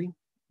artery,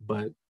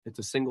 but it's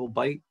a single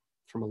bite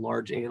from a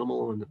large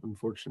animal, and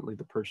unfortunately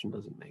the person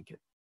doesn't make it.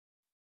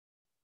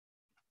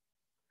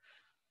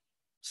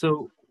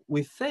 So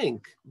we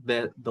think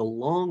that the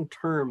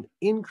long-term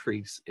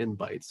increase in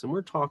bites, and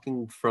we're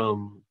talking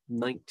from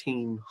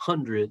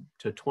 1900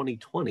 to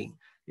 2020,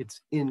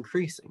 it's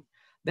increasing.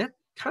 That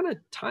kind of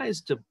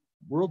ties to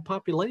world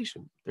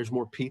population. There's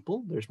more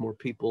people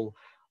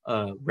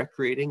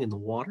recreating in the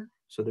water,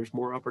 so there's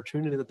more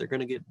opportunity that they're going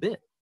to get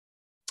bit.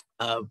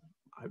 I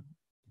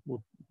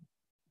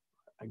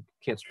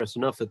can't stress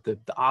enough that the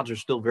odds are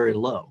still very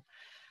low.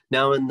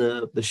 Now in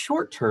the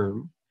short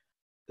term,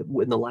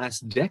 in the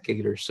last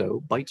decade or so,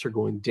 bites are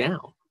going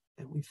down.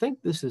 And we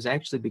think this is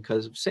actually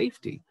because of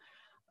safety.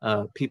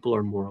 People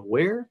are more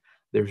aware.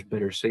 There's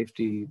better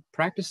safety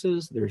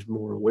practices. There's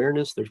more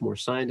awareness. There's more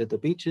signs at the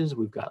beaches.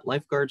 We've got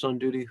lifeguards on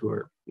duty who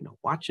are,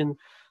 watching.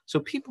 So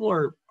people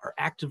are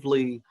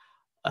actively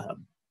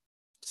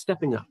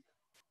stepping up.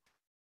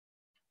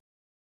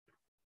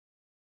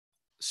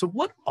 So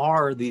what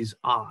are these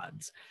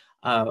odds?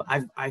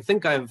 I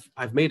think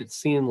I've made it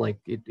seem like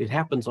it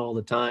happens all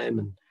the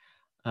time,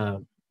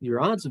 and your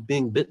odds of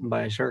being bitten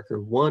by a shark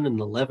are 1 in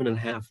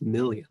 11.5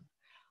 million.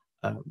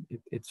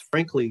 It's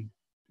frankly,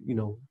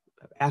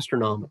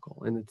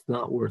 astronomical, and it's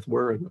not worth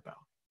worrying about.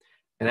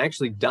 And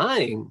actually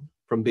dying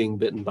from being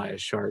bitten by a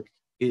shark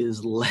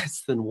is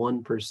less than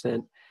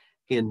 1%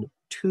 in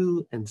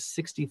 2 and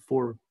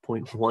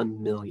 64.1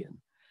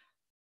 million.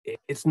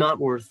 It's not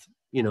worth,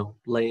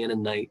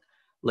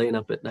 laying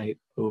up at night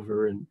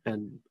over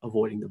and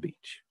avoiding the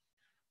beach.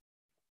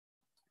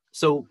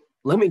 So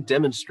let me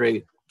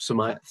demonstrate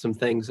some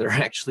things that are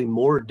actually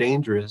more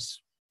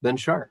dangerous than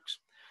sharks.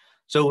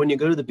 So when you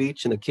go to the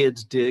beach and the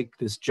kids dig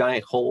this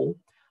giant hole,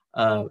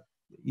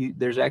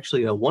 there's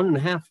actually a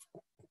 1.5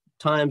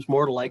 times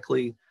more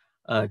likely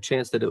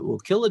chance that it will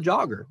kill a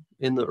jogger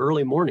in the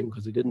early morning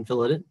because they didn't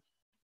fill it in.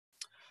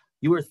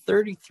 You are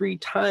 33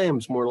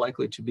 times more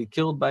likely to be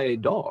killed by a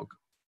dog.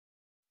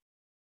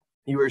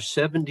 You are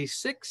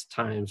 76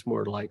 times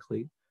more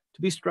likely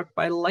to be struck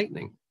by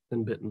lightning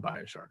than bitten by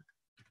a shark.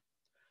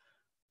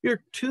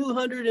 You're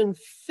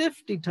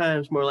 250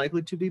 times more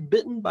likely to be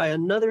bitten by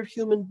another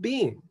human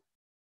being.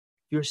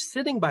 You're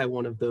sitting by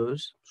one of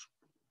those,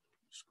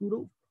 scoot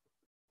over.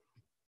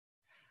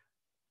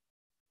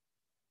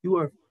 You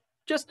are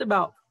just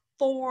about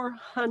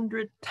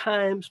 400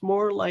 times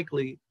more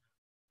likely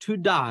to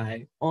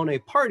die on a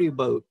party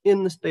boat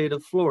in the state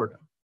of Florida.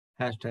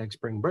 Hashtag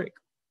spring break.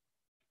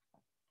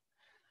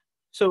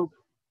 So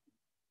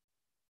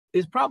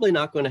it's probably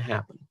not going to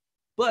happen,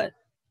 but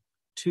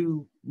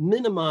to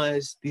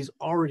minimize these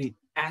already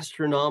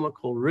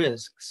astronomical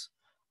risks,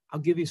 I'll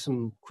give you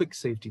some quick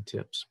safety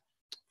tips.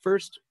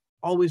 First,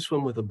 always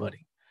swim with a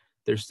buddy.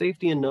 There's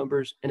safety in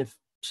numbers, and if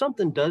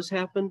something does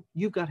happen,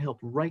 you've got help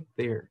right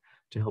there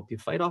to help you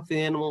fight off the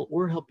animal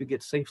or help you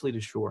get safely to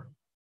shore.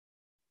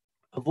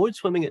 Avoid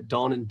swimming at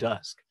dawn and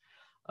dusk.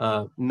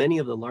 Many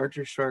of the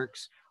larger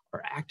sharks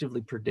are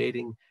actively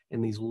predating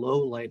in these low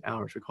light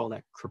hours. We call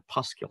that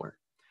crepuscular.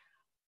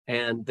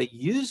 And they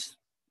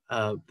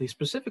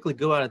specifically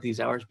go out at these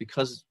hours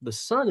because the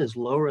sun is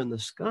lower in the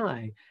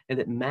sky and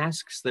it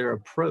masks their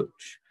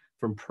approach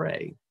from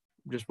prey,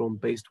 just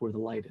based where the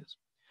light is.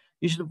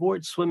 You should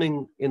avoid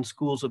swimming in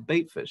schools of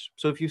bait fish.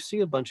 So if you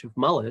see a bunch of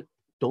mullet,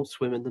 don't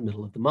swim in the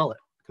middle of the mullet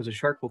because a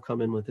shark will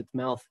come in with its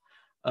mouth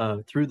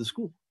through the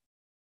school.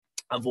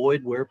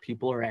 Avoid where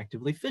people are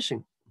actively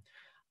fishing.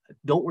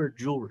 Don't wear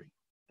jewelry.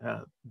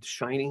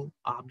 Shiny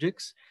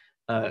objects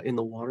in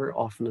the water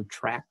often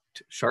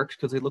attract sharks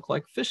because they look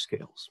like fish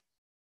scales.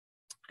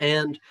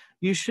 And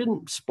you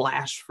shouldn't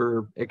splash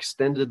for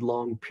extended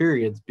long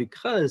periods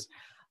because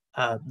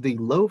the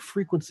low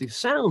frequency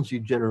sounds you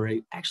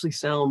generate actually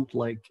sound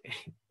like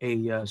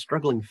a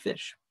struggling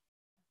fish.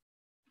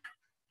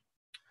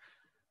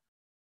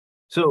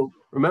 So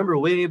remember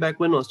way back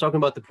when I was talking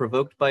about the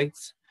provoked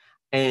bites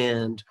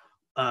and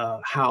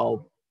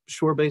how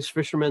shore-based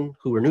fishermen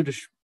who were new to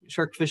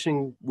shark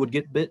fishing would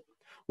get bit?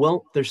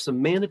 Well, there's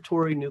some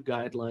mandatory new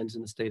guidelines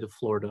in the state of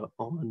Florida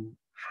on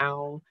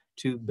how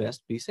to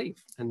best be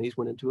safe. And these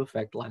went into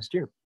effect last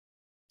year.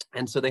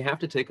 And so they have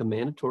to take a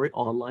mandatory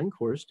online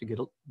course to get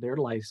their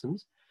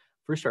license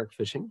for shark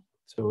fishing.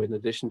 So in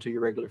addition to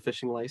your regular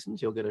fishing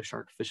license, you'll get a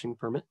shark fishing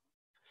permit.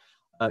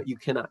 You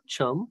cannot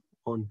chum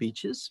on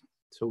beaches.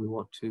 So we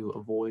want to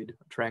avoid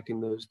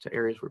attracting those to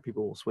areas where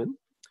people will swim.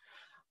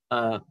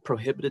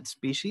 Prohibited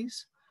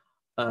species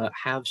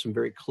have some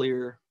very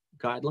clear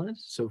guidelines.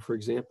 So for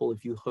example,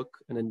 if you hook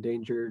an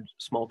endangered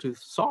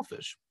small-toothed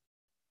sawfish,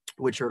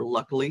 which are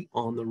luckily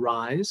on the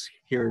rise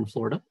here in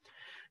Florida,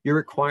 you're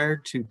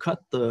required to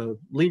cut the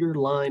leader,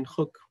 line,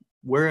 hook,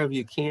 wherever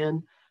you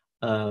can,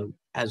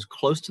 as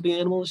close to the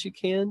animal as you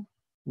can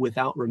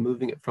without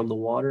removing it from the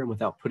water and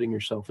without putting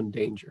yourself in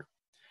danger.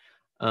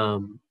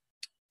 And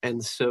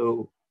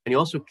you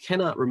also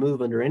cannot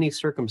remove under any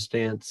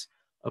circumstance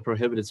a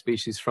prohibited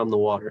species from the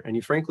water. And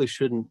you frankly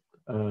shouldn't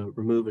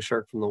remove a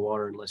shark from the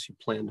water unless you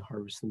plan to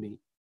harvest the meat.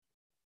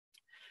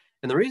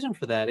 And the reason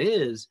for that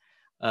is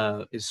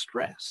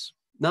stress.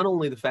 Not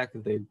only the fact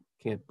that they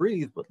can't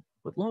breathe, but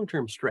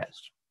long-term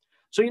stress.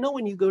 So,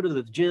 when you go to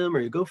the gym or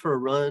you go for a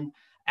run,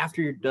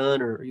 after you're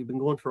done or you've been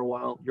going for a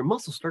while, your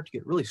muscles start to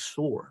get really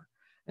sore.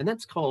 And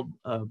that's called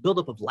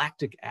buildup of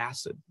lactic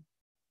acid.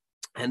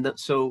 And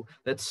so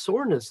that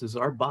soreness is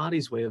our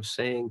body's way of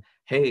saying,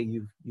 hey,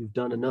 you've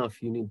done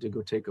enough, you need to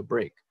go take a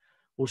break.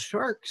 Well,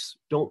 sharks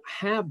don't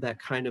have that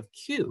kind of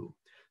cue.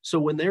 So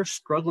when they're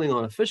struggling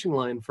on a fishing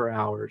line for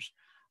hours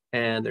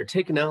and they're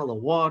taken out of the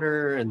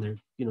water and they're,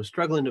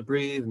 struggling to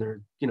breathe and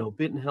they're,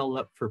 being held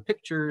up for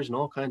pictures and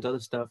all kinds of other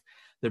stuff,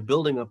 they're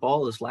building up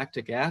all this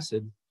lactic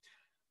acid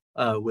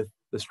with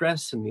the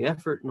stress and the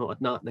effort and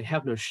whatnot. They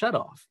have no shut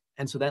off.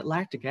 And so that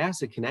lactic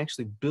acid can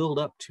actually build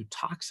up to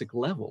toxic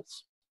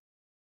levels,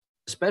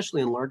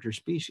 especially in larger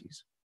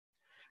species.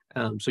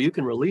 So you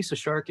can release a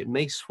shark, it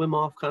may swim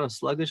off kind of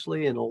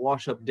sluggishly and it'll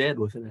wash up dead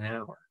within an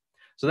hour.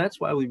 So that's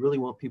why we really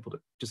want people to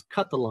just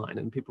cut the line.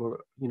 And people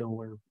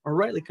are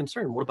rightly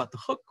concerned. What about the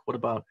hook? What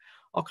about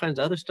all kinds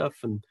of other stuff?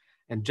 And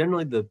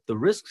generally the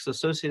risks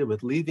associated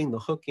with leaving the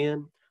hook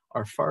in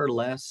are far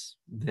less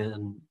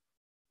than,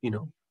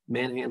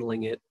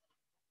 manhandling it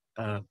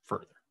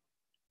further.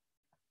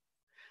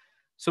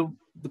 So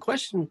the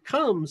question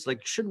comes,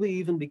 like, should we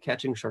even be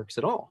catching sharks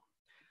at all?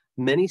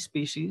 Many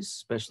species,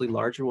 especially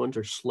larger ones,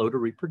 are slow to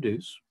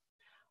reproduce.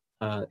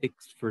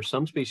 For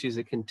some species,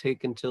 it can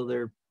take until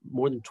they're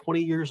more than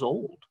 20 years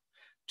old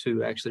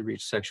to actually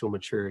reach sexual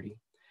maturity.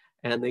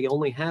 And they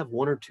only have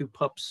 1 or 2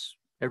 pups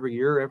every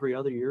year, every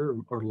other year,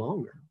 or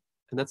longer.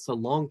 And that's a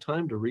long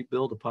time to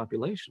rebuild a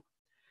population.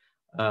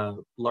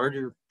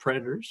 Larger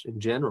predators in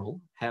general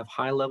have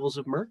high levels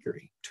of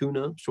mercury.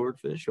 Tuna,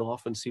 swordfish, you'll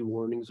often see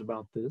warnings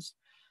about this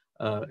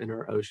in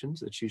our oceans,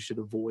 that you should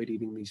avoid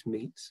eating these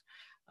meats.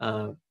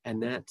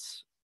 And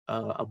that's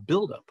a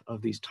buildup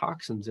of these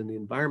toxins in the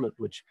environment,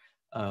 which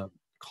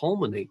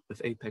culminate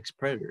with apex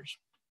predators.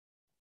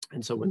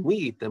 And so when we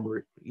eat them,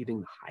 we're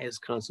eating the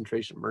highest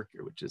concentration of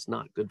mercury, which is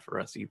not good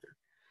for us either.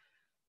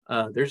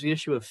 There's the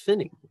issue of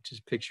finning, which is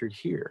pictured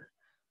here.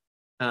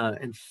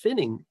 And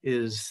finning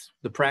is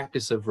the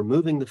practice of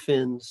removing the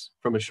fins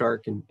from a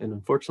shark and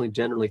unfortunately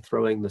generally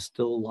throwing the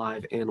still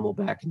live animal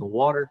back in the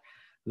water.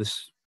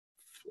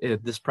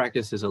 This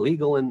practice is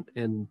illegal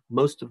in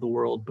most of the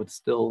world, but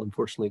still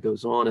unfortunately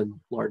goes on in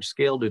large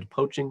scale due to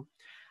poaching.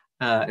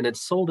 And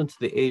it's sold into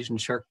the Asian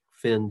shark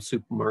fin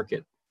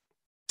supermarket.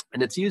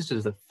 And it's used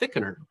as a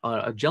thickener,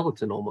 a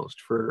gelatin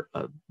almost, for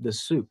the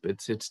soup.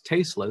 It's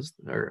tasteless,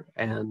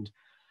 and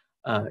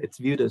it's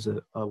viewed as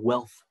a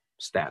wealth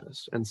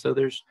status. And so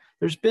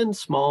there's been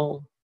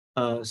small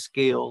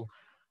scale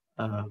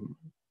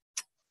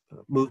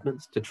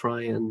movements to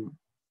try and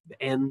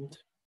end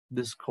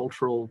this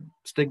cultural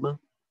stigma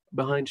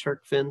behind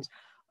shark fins,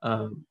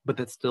 but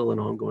that's still an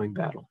ongoing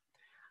battle.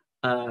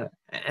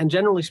 And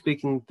generally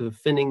speaking, the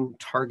finning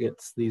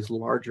targets these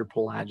larger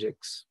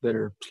pelagics that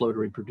are slow to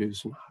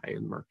reproduce and high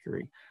in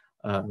mercury,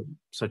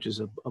 such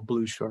as a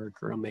blue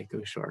shark or a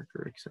mako shark,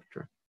 or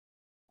etc.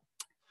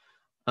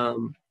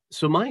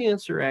 So my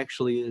answer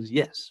actually is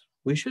yes,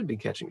 we should be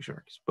catching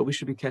sharks, but we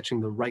should be catching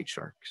the right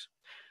sharks.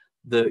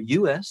 The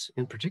US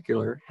in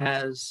particular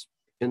has,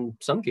 in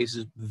some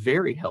cases,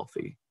 very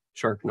healthy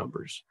shark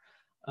numbers.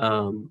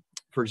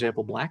 For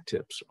example, black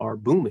tips are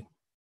booming.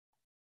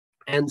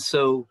 And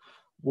so,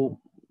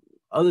 well,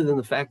 other than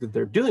the fact that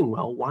they're doing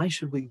well, why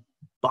should we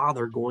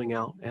bother going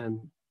out and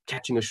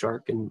catching a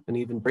shark and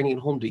even bringing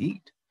it home to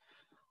eat?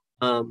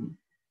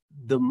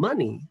 The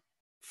money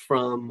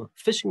from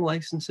fishing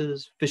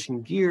licenses,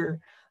 fishing gear,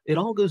 it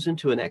all goes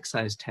into an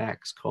excise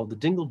tax called the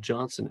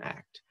Dingell-Johnson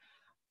Act.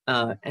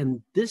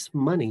 And this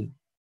money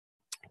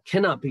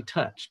cannot be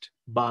touched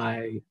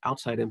by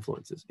outside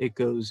influences. It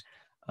goes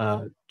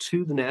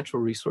to the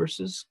Natural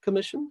Resources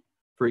Commission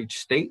for each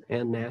state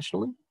and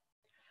nationally.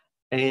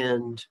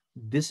 And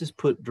this is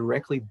put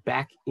directly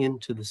back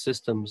into the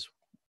systems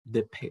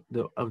that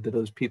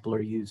those people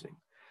are using.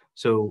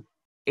 So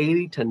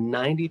 80 to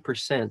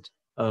 90%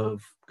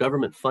 of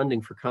government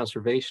funding for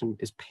conservation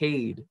is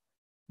paid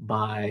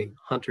by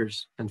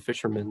hunters and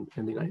fishermen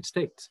in the United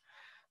States.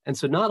 And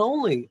so not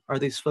only are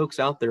these folks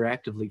out there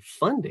actively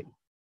funding,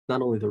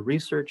 not only the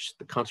research,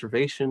 the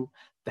conservation,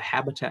 the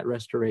habitat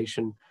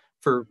restoration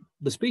for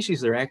the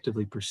species they're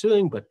actively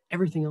pursuing, but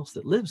everything else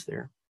that lives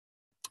there.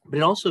 But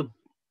it also,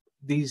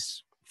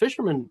 these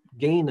fishermen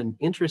gain an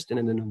interest in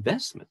an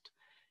investment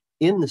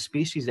in the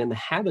species and the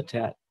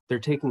habitat they're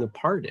taking a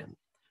part in,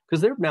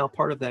 because they're now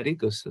part of that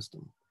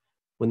ecosystem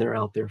when they're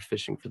out there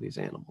fishing for these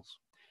animals.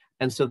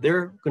 And so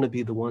they're going to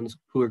be the ones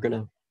who are going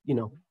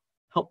to,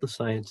 help the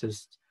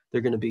scientists.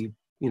 They're going to be,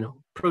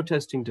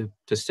 protesting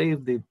to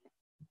save the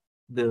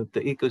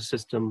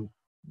ecosystem.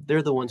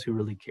 They're the ones who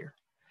really care.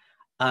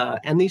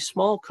 And these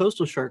small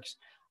coastal sharks,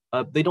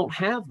 they don't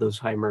have those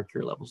high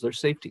mercury levels. They're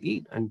safe to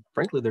eat, and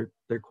frankly,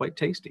 they're quite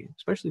tasty,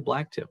 especially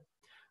blacktip.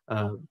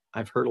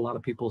 I've heard a lot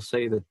of people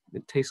say that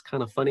it tastes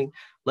kind of funny.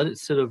 Let it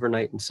sit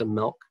overnight in some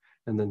milk,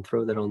 and then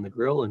throw that on the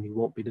grill, and you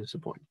won't be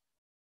disappointed.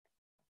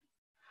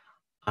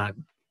 I'd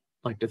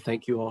like to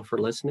thank you all for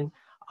listening.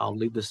 I'll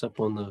leave this up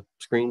on the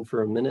screen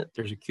for a minute.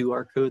 There's a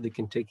QR code that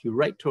can take you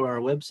right to our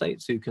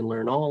website so you can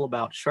learn all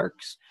about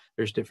sharks.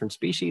 There's different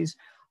species.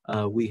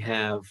 We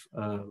have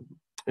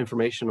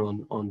information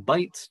on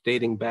bites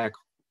dating back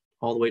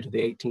all the way to the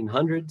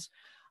 1800s.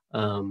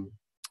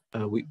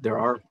 There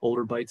are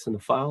older bites in the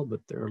file,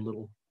 but they're a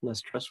little less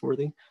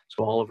trustworthy.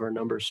 So all of our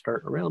numbers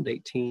start around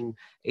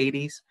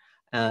 1880s.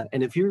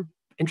 And if you're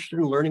interested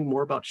in learning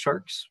more about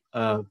sharks,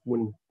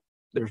 when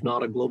there's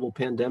not a global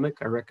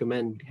pandemic, I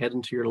recommend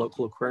heading to your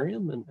local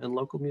aquarium and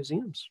local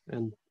museums.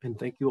 And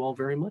thank you all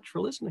very much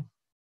for listening.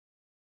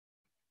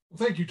 Well,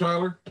 thank you,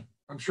 Tyler.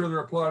 I'm sure they're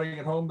applauding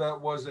at home. That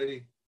was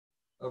a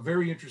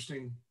very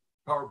interesting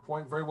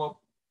PowerPoint. Very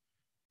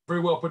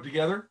very well put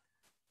together.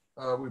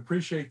 We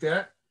appreciate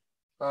that.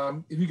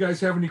 If you guys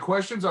have any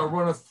questions, I'll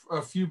run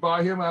a few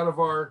by him out of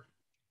our,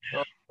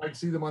 I can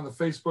see them on the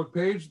Facebook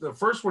page. The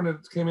first one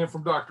that came in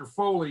from Dr.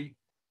 Foley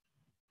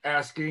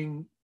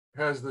asking,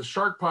 has the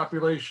shark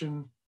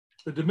population,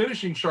 the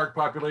diminishing shark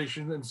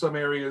population in some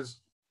areas,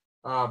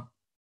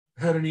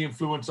 had any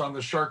influence on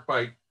the shark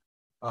bite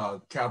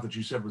count that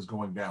you said was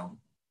going down?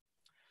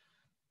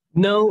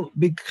 No,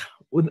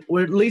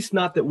 or at least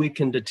not that we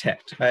can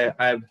detect.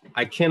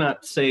 I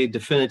cannot say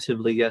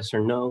definitively yes or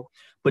no,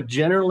 but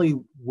generally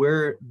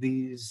where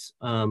these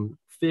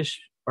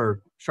fish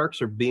or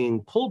sharks are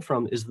being pulled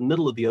from is the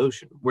middle of the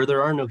ocean where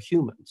there are no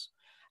humans.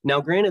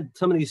 Now, granted,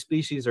 some of these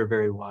species are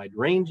very wide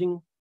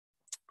ranging,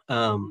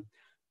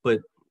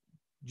 but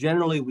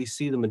generally we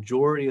see the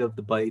majority of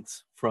the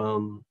bites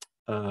from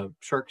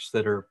sharks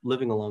that are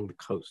living along the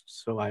coast.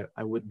 So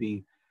I would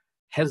be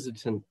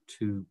hesitant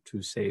to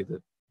say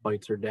that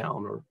bites are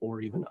down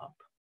or even up.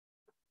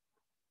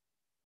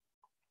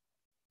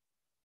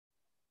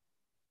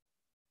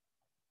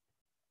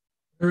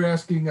 They're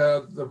asking,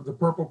 the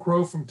Purple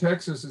Crow from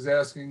Texas is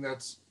asking,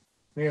 that's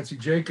Nancy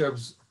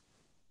Jacobs,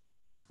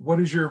 what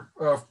is your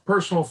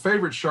personal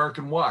favorite shark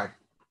and why?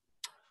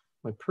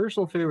 My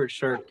personal favorite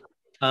shark,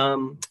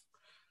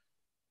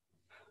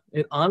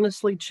 it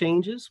honestly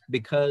changes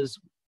because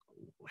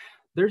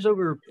there's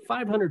over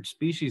 500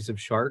 species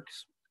of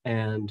sharks,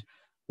 and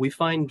we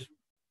find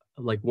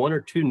like 1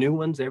 or 2 new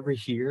ones every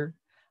year,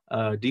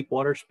 deep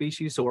water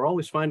species. So we're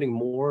always finding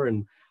more,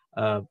 and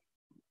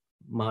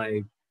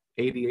my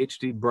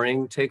ADHD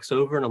brain takes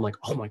over and I'm like,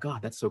 oh my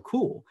God, that's so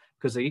cool.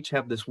 Because they each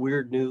have this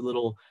weird new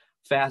little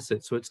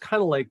facet. So it's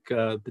kind of like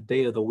the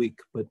day of the week.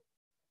 But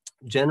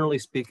generally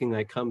speaking,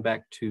 I come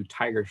back to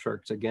tiger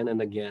sharks again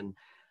and again.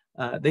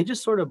 They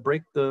just sort of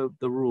break the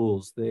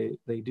rules.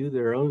 They do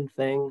their own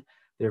thing.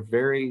 They're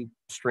very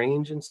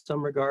strange in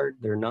some regard.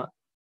 They're not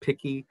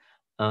picky.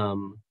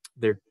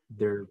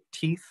 Their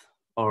teeth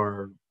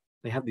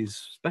they have these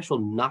special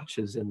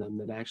notches in them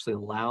that actually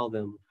allow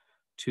them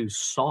to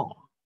saw.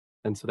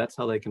 And so that's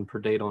how they can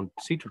predate on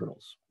sea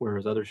turtles,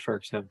 whereas other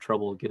sharks have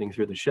trouble getting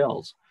through the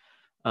shells,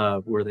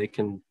 where they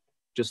can,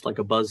 just like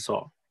a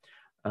buzzsaw.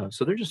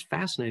 So they're just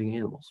fascinating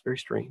animals, very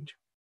strange.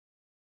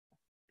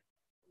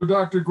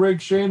 Dr. Greg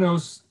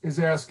Shanos is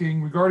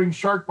asking, regarding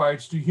shark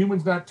bites, do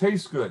humans not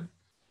taste good?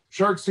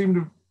 Sharks seem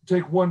to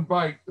take one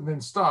bite and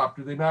then stop.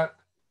 Do they not?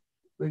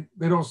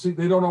 They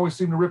don't always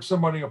seem to rip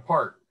somebody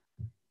apart.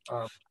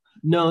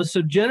 No,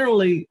 so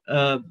generally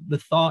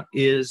the thought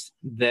is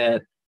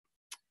that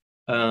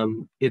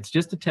it's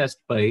just a test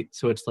bite.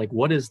 So it's like,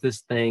 what is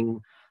this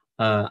thing?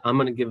 I'm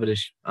going to give it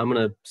I'm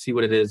going to see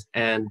what it is.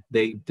 And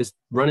they just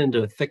run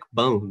into a thick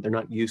bone. They're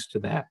not used to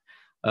that.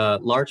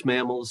 Large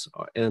mammals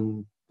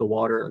in the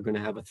water are going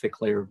to have a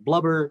thick layer of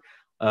blubber.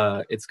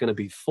 It's going to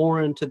be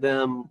foreign to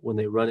them when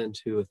they run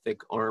into a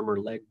thick arm or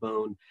leg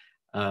bone.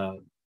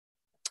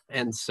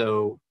 And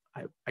so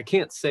I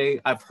can't say,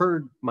 I've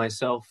heard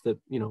myself that,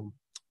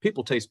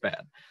 people taste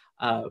bad.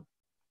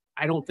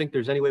 I don't think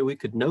there's any way we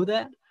could know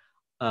that.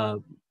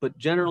 But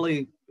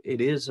generally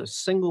it is a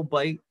single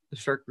bite. The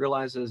shark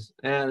realizes,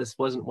 this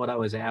wasn't what I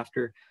was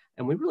after.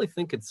 And we really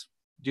think it's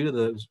due to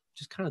those,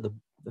 just kind of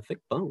the thick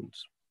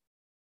bones.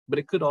 But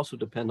it could also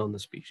depend on the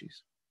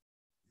species.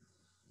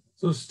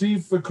 So Steve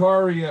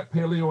Ficari at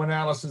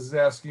Paleoanalysis is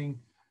asking,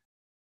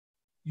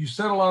 you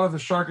said a lot of the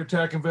shark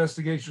attack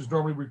investigations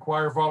normally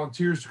require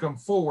volunteers to come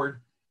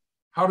forward.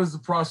 How does the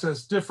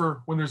process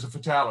differ when there's a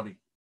fatality?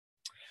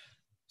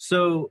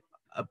 So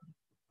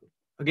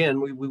again,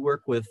 we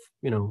work with,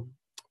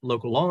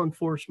 local law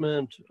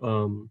enforcement,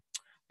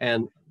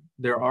 and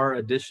there are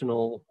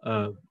additional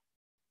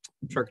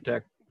shark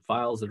attack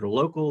files that are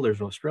local. There's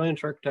an Australian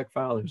shark attack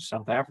file, there's a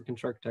South African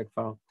shark attack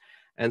file.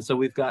 And so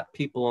we've got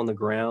people on the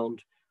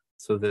ground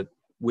so that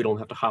we don't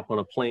have to hop on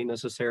a plane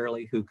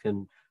necessarily, who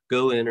can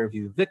go and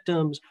interview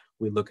victims.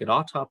 We look at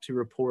autopsy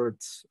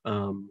reports.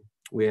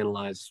 We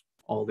analyze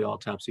all the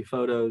autopsy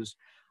photos.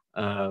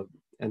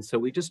 And so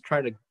we just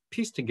try to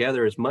piece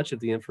together as much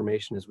of the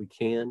information as we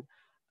can.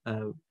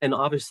 And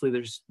obviously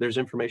there's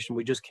information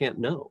we just can't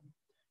know.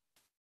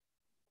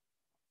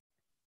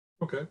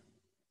 Okay.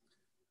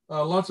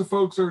 Lots of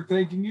folks are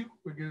thanking you.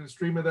 We get a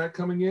stream of that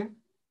coming in,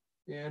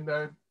 and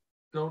I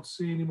don't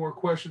see any more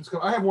questions.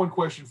 I have one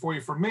question for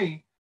you. For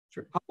me,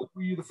 sure. How old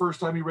were you the first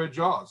time you read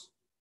Jaws?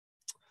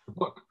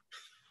 Look.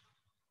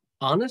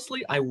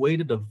 Honestly, I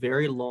waited a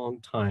very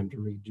long time to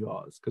read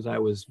Jaws because I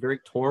was very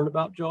torn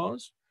about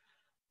Jaws.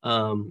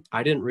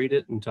 I didn't read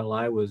it until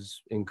I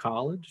was in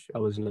college. I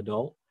was an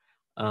adult.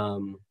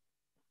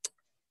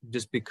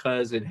 Just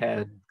because it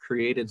had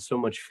created so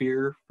much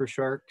fear for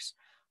sharks.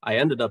 I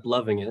ended up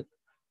loving it.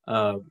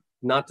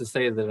 Not to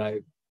say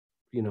that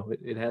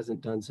it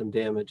hasn't done some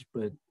damage,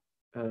 but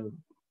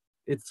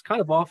it's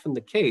kind of often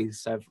the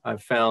case.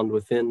 I've found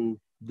within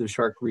the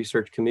shark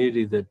research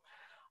community that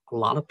a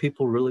lot of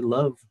people really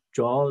love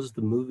Jaws,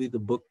 the movie, the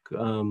book.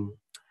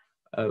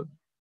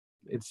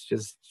 It's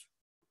just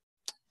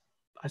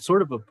a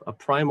sort of a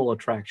primal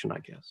attraction, I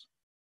guess.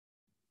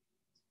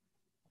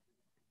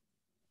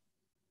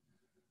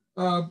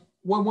 One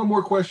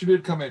more question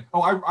did come in.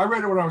 Oh, I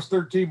read it when I was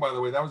 13, by the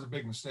way. That was a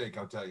big mistake,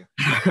 I'll tell you.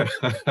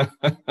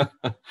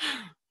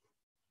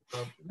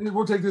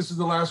 We'll take this as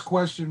the last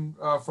question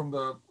from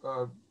the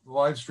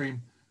live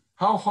stream.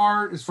 How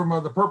hard is from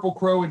the Purple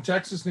Crow in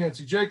Texas,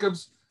 Nancy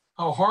Jacobs?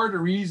 How hard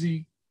or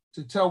easy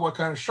to tell what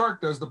kind of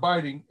shark does the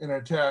biting in an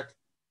attack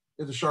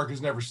if the shark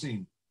is never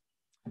seen?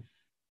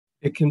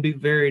 It can be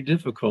very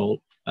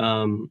difficult.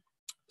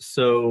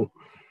 So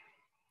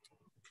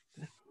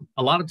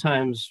a lot of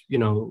times, you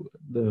know,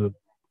 the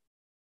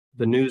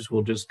news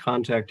will just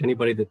contact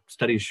anybody that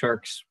studies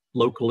sharks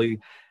locally,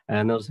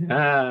 and they'll say,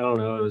 I don't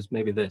know, it was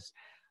maybe this.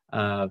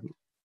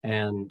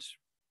 And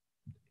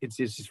it's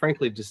just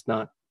frankly just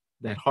not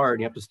that hard.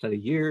 You have to study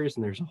years,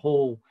 and there's a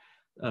whole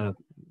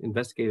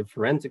investigative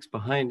forensics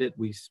behind it.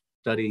 We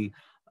study,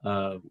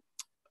 I've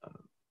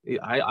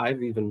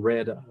even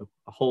read a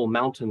whole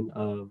mountain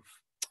of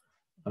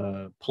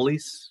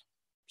police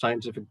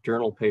scientific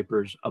journal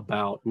papers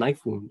about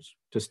knife wounds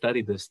to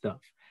study this stuff.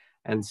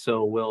 And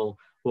so we'll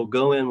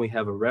go in, we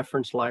have a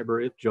reference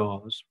library of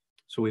jaws.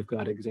 So we've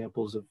got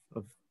examples of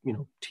you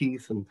know,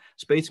 teeth and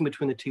spacing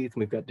between the teeth,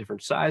 and we've got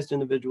different sized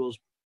individuals.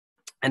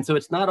 And so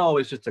it's not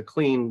always just a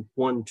clean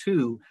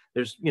 1-2.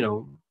 There's, you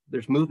know,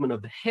 there's movement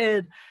of the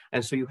head.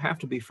 And so you have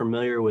to be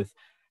familiar with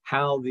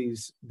how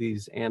these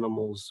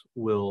animals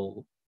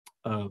will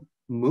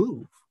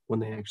move when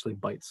they actually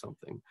bite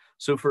something.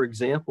 So for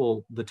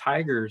example, the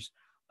tigers,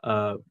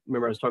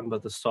 remember I was talking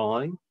about the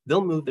sawing,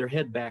 they'll move their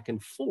head back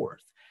and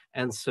forth.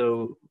 And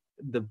so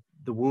the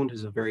wound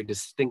has a very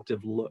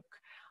distinctive look.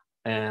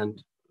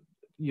 And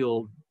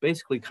you'll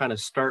basically kind of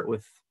start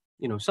with,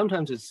 you know,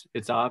 sometimes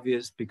it's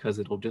obvious because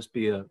it'll just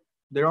be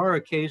there are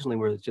occasionally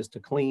where it's just a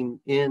clean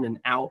in and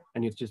out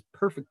and it's just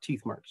perfect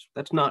teeth marks.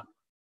 That's not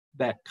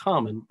that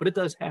common, but it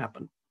does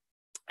happen.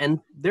 And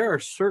there are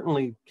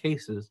certainly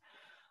cases,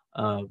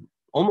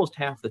 almost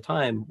half the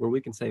time, where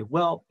we can say,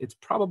 well, it's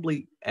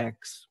probably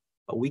X,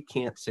 but we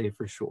can't say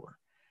for sure.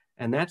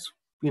 And that's,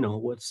 you know,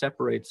 what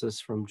separates us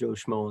from Joe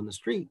Schmo on the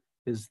street,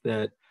 is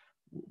that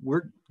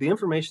the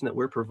information that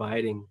we're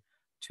providing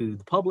to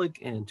the public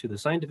and to the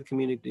scientific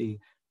community,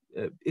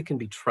 it can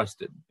be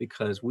trusted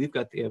because we've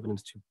got the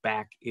evidence to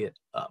back it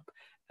up.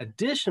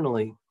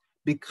 Additionally,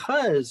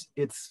 because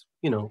it's,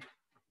 you know,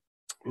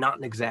 not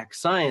an exact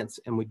science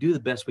and we do the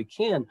best we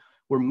can,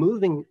 we're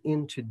moving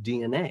into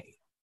DNA.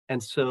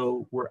 And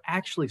so we're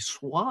actually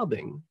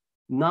swabbing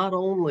not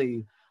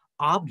only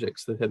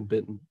objects that have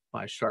been bitten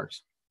by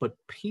sharks, but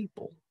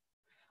people.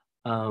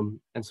 And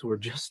so we're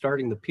just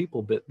starting the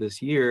people bit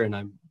this year, and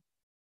I'm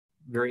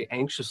very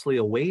anxiously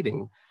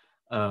awaiting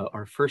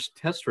our first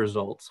test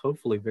results,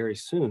 hopefully very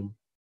soon,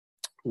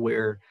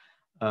 where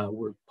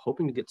we're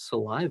hoping to get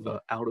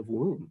saliva out of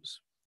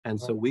wounds. And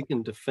so we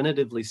can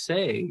definitively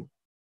say,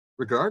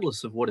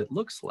 regardless of what it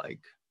looks like,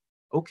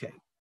 okay,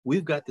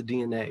 we've got the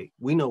DNA.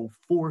 We know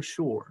for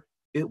sure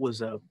it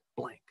was a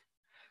blank.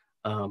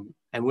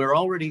 And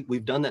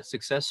we've done that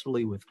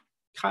successfully with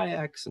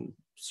kayaks and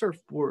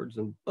surfboards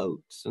and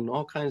boats and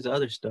all kinds of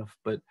other stuff.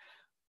 But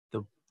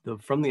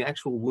from the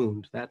actual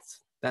wound,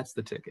 that's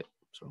the ticket.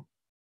 So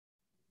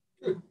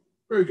good,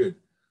 very good.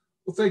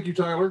 Well, thank you,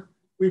 Tyler.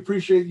 We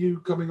appreciate you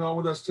coming on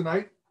with us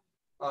tonight.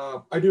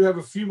 I do have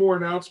a few more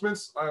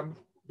announcements.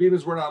 Being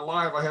as we're not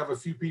live, I have a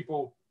few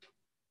people.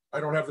 I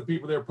don't have the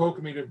people there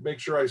poking me to make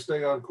sure I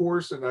stay on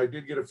course, and I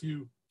did get a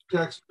few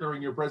texts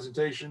during your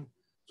presentation.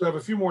 So I have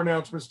a few more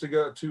announcements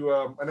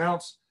to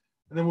announce,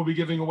 and then we'll be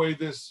giving away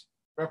this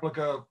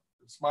replica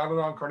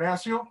Smilodon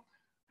carnassial.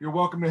 You're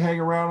welcome to hang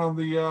around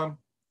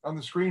on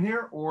the screen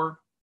here or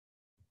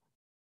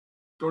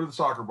go to the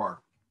soccer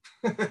bar.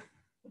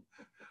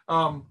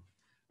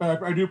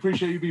 I do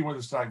appreciate you being with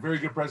us tonight. Very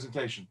good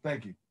presentation.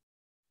 Thank you.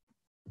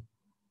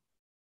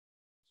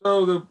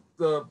 So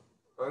the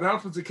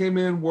announcements that came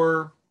in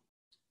were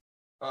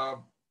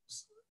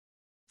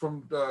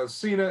from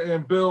Cena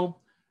and Bill.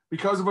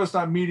 Because of us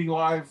not meeting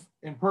live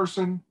in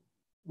person,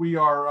 we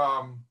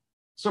are,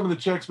 some of the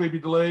checks may be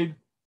delayed,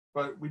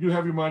 but we do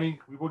have your money.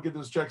 We will get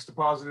those checks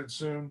deposited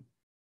soon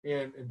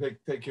and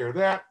take care of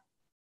that.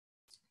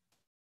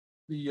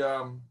 The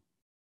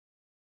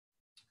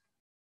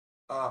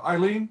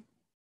Eileen,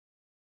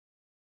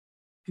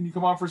 can you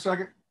come on for a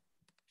second?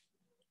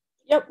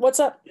 Yep,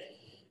 what's up?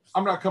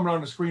 I'm not coming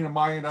on the screen on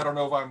my end. I don't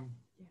know if I'm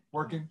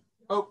working.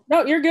 Oh.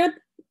 No, you're good.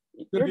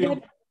 You're deal.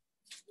 good.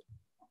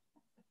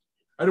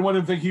 I didn't want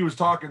him to think he was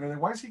talking, and then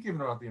why is he giving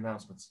out the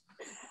announcements?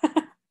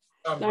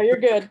 No,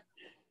 you're good.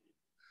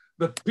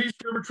 The Peace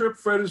River trip,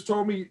 Fred has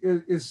told me,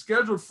 is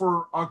scheduled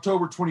for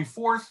October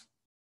 24th.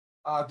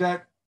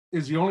 That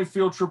is the only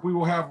field trip we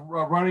will have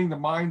running. The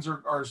mines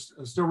are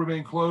still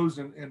remain closed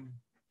and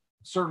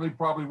certainly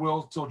probably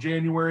will till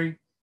January.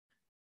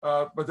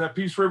 But that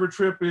Peace River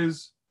trip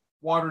is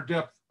water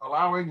depth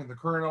allowing and the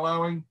current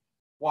allowing.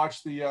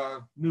 Watch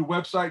the new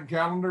website and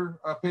calendar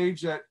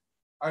page that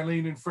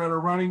Eileen and Fred are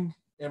running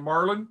in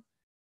Marlin.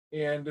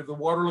 And if the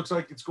water looks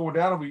like it's going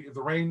down, if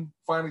the rain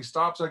finally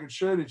stops like it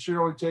should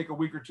only take a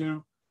week or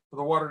two for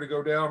the water to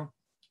go down.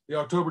 The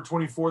October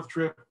 24th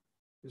trip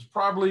is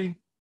probably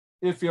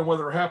iffy on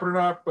whether it happened or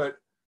not, but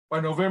by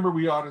November,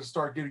 we ought to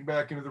start getting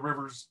back into the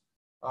rivers.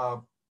 By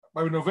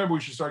November, we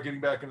should start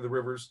getting back into the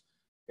rivers,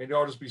 and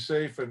y'all just be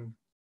safe and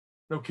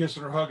no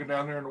kissing or hugging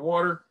down there in the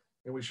water,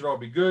 and we should all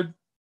be good.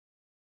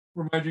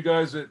 Remind you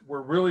guys that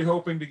we're really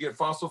hoping to get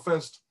Fossil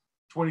Fest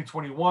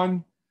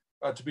 2021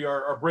 to be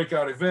our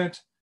breakout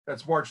event.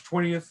 That's March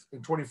 20th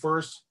and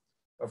 21st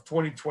of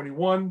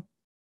 2021.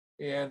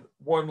 And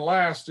one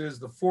last is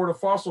the Florida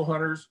Fossil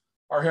Hunters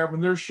are having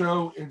their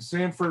show in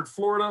Sanford,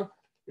 Florida.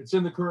 It's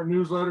in the current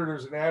newsletter.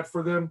 There's an ad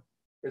for them.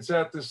 It's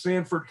at the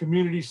Sanford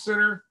Community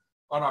Center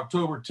on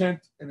October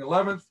 10th and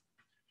 11th.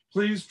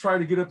 Please try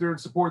to get up there and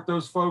support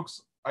those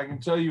folks. I can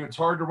tell you it's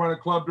hard to run a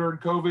club during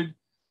COVID.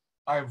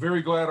 I'm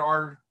very glad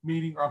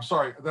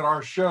that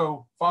our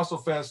show, Fossil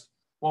Fest,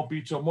 won't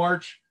be till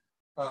March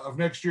of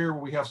next year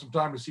when we have some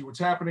time to see what's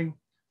happening.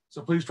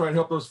 So please try and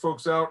help those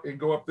folks out and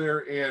go up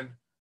there and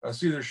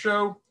see their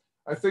show.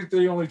 I think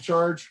they only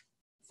charge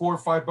 $4 or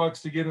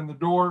 $5 to get in the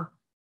door.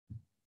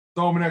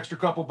 Throw them an extra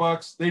couple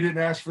bucks. They didn't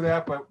ask for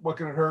that, but what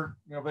can it hurt?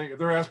 You know, if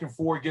they're asking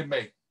for it, give them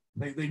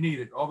 $8. They need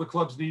it. All the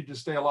clubs need to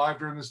stay alive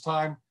during this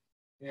time,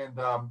 and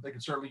they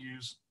can certainly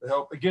use the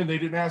help. Again, they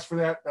didn't ask for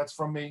that. That's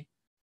from me.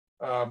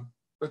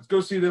 Let's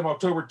go see them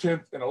October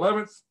 10th and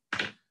 11th.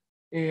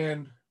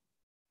 And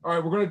all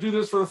right, we're going to do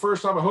this for the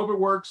first time. I hope it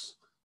works.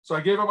 So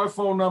I gave out my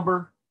phone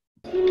number.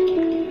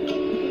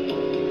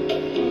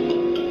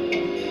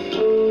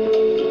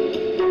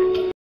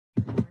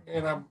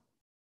 And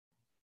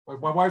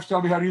my wife's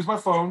telling me how to use my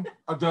phone.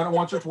 I've done it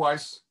once or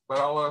twice,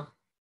 but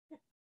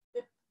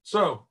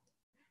so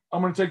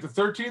I'm going to take the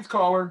 13th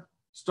caller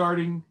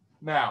starting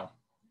now.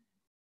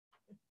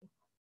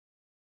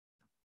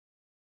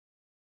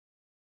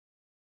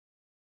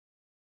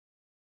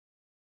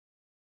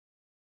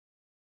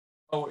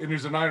 Oh, and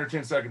there's a 9 or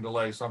 10 second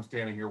delay, so I'm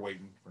standing here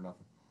waiting for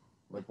nothing.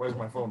 Like, where's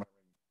my phone?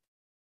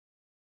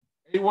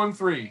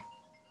 813.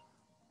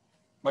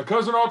 My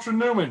cousin Altrin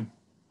Newman.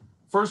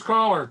 First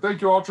caller.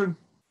 Thank you, Altrin.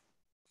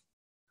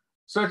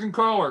 Second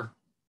caller.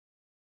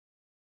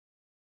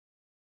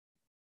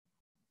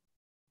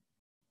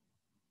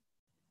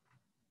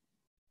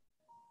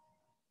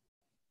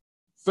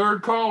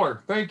 Third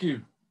caller. Thank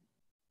you.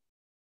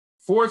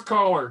 Fourth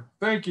caller.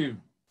 Thank you.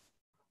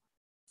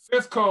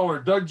 Fifth caller.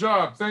 Doug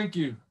Job. Thank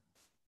you.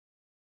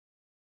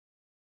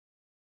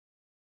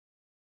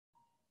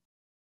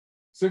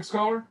 Sixth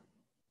caller,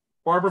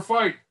 Barbara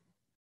Fight.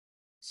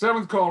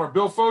 Seventh caller,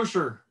 Bill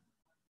Fosher.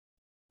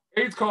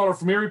 Eighth caller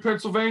from Erie,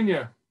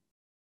 Pennsylvania.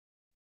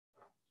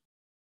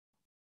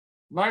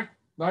 Ninth,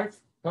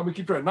 help me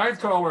keep track.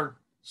 Ninth caller,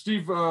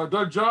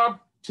 Doug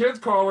Job.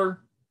 10th caller,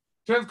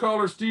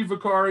 Steve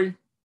Vicari.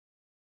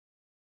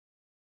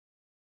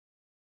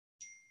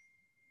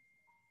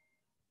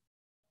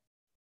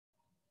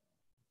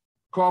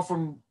 Call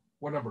from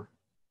what number?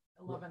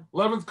 11.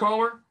 11th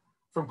caller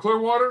from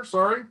Clearwater,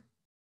 sorry.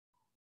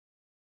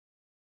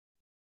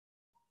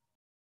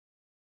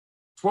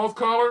 12th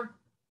caller,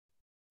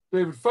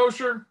 David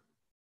Fosher.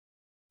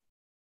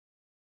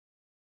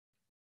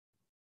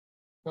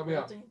 Help me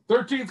out.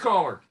 13th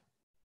caller,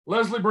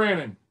 Leslie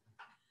Brannon.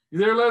 You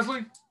there,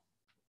 Leslie?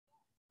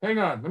 Hang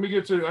on, let me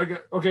get to,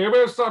 okay,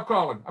 everybody stop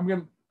calling. I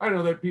don't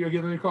know that people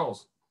get any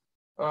calls.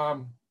 I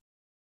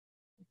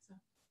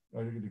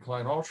can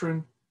decline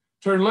Altrin.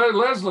 Turn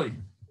Leslie.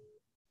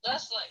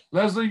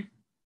 Leslie,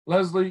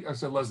 I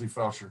said Leslie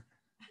Fosher.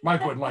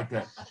 Mike wouldn't like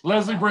that.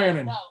 Leslie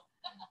Brannon. No.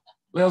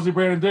 Leslie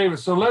Brandon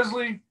Davis. So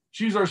Leslie,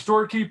 she's our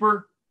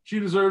storekeeper. She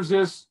deserves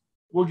this.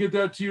 We'll get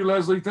that to you,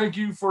 Leslie. Thank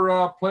you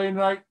for playing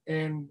tonight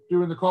and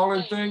doing the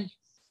call-in thing.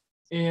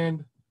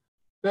 And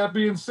that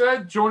being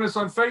said, join us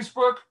on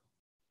Facebook.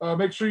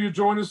 Make sure you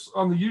join us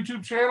on the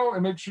YouTube channel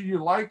and make sure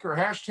you like or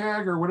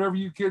hashtag or whatever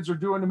you kids are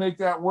doing to make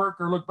that work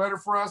or look better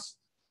for us.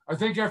 I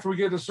think after we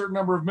get a certain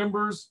number of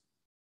members,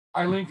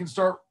 Eileen can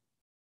start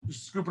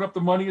just scooping up the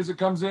money as it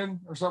comes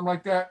in or something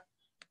like that.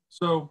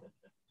 So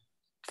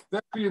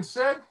that being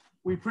said,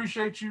 we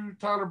appreciate you,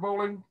 Tyler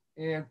Bowling,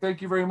 and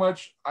thank you very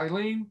much,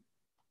 Eileen,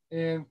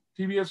 and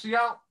TBFC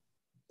out.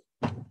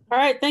 All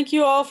right, thank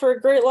you all for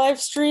a great live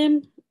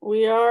stream.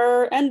 We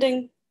are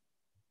ending.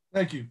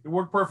 Thank you. It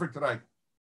worked perfect tonight.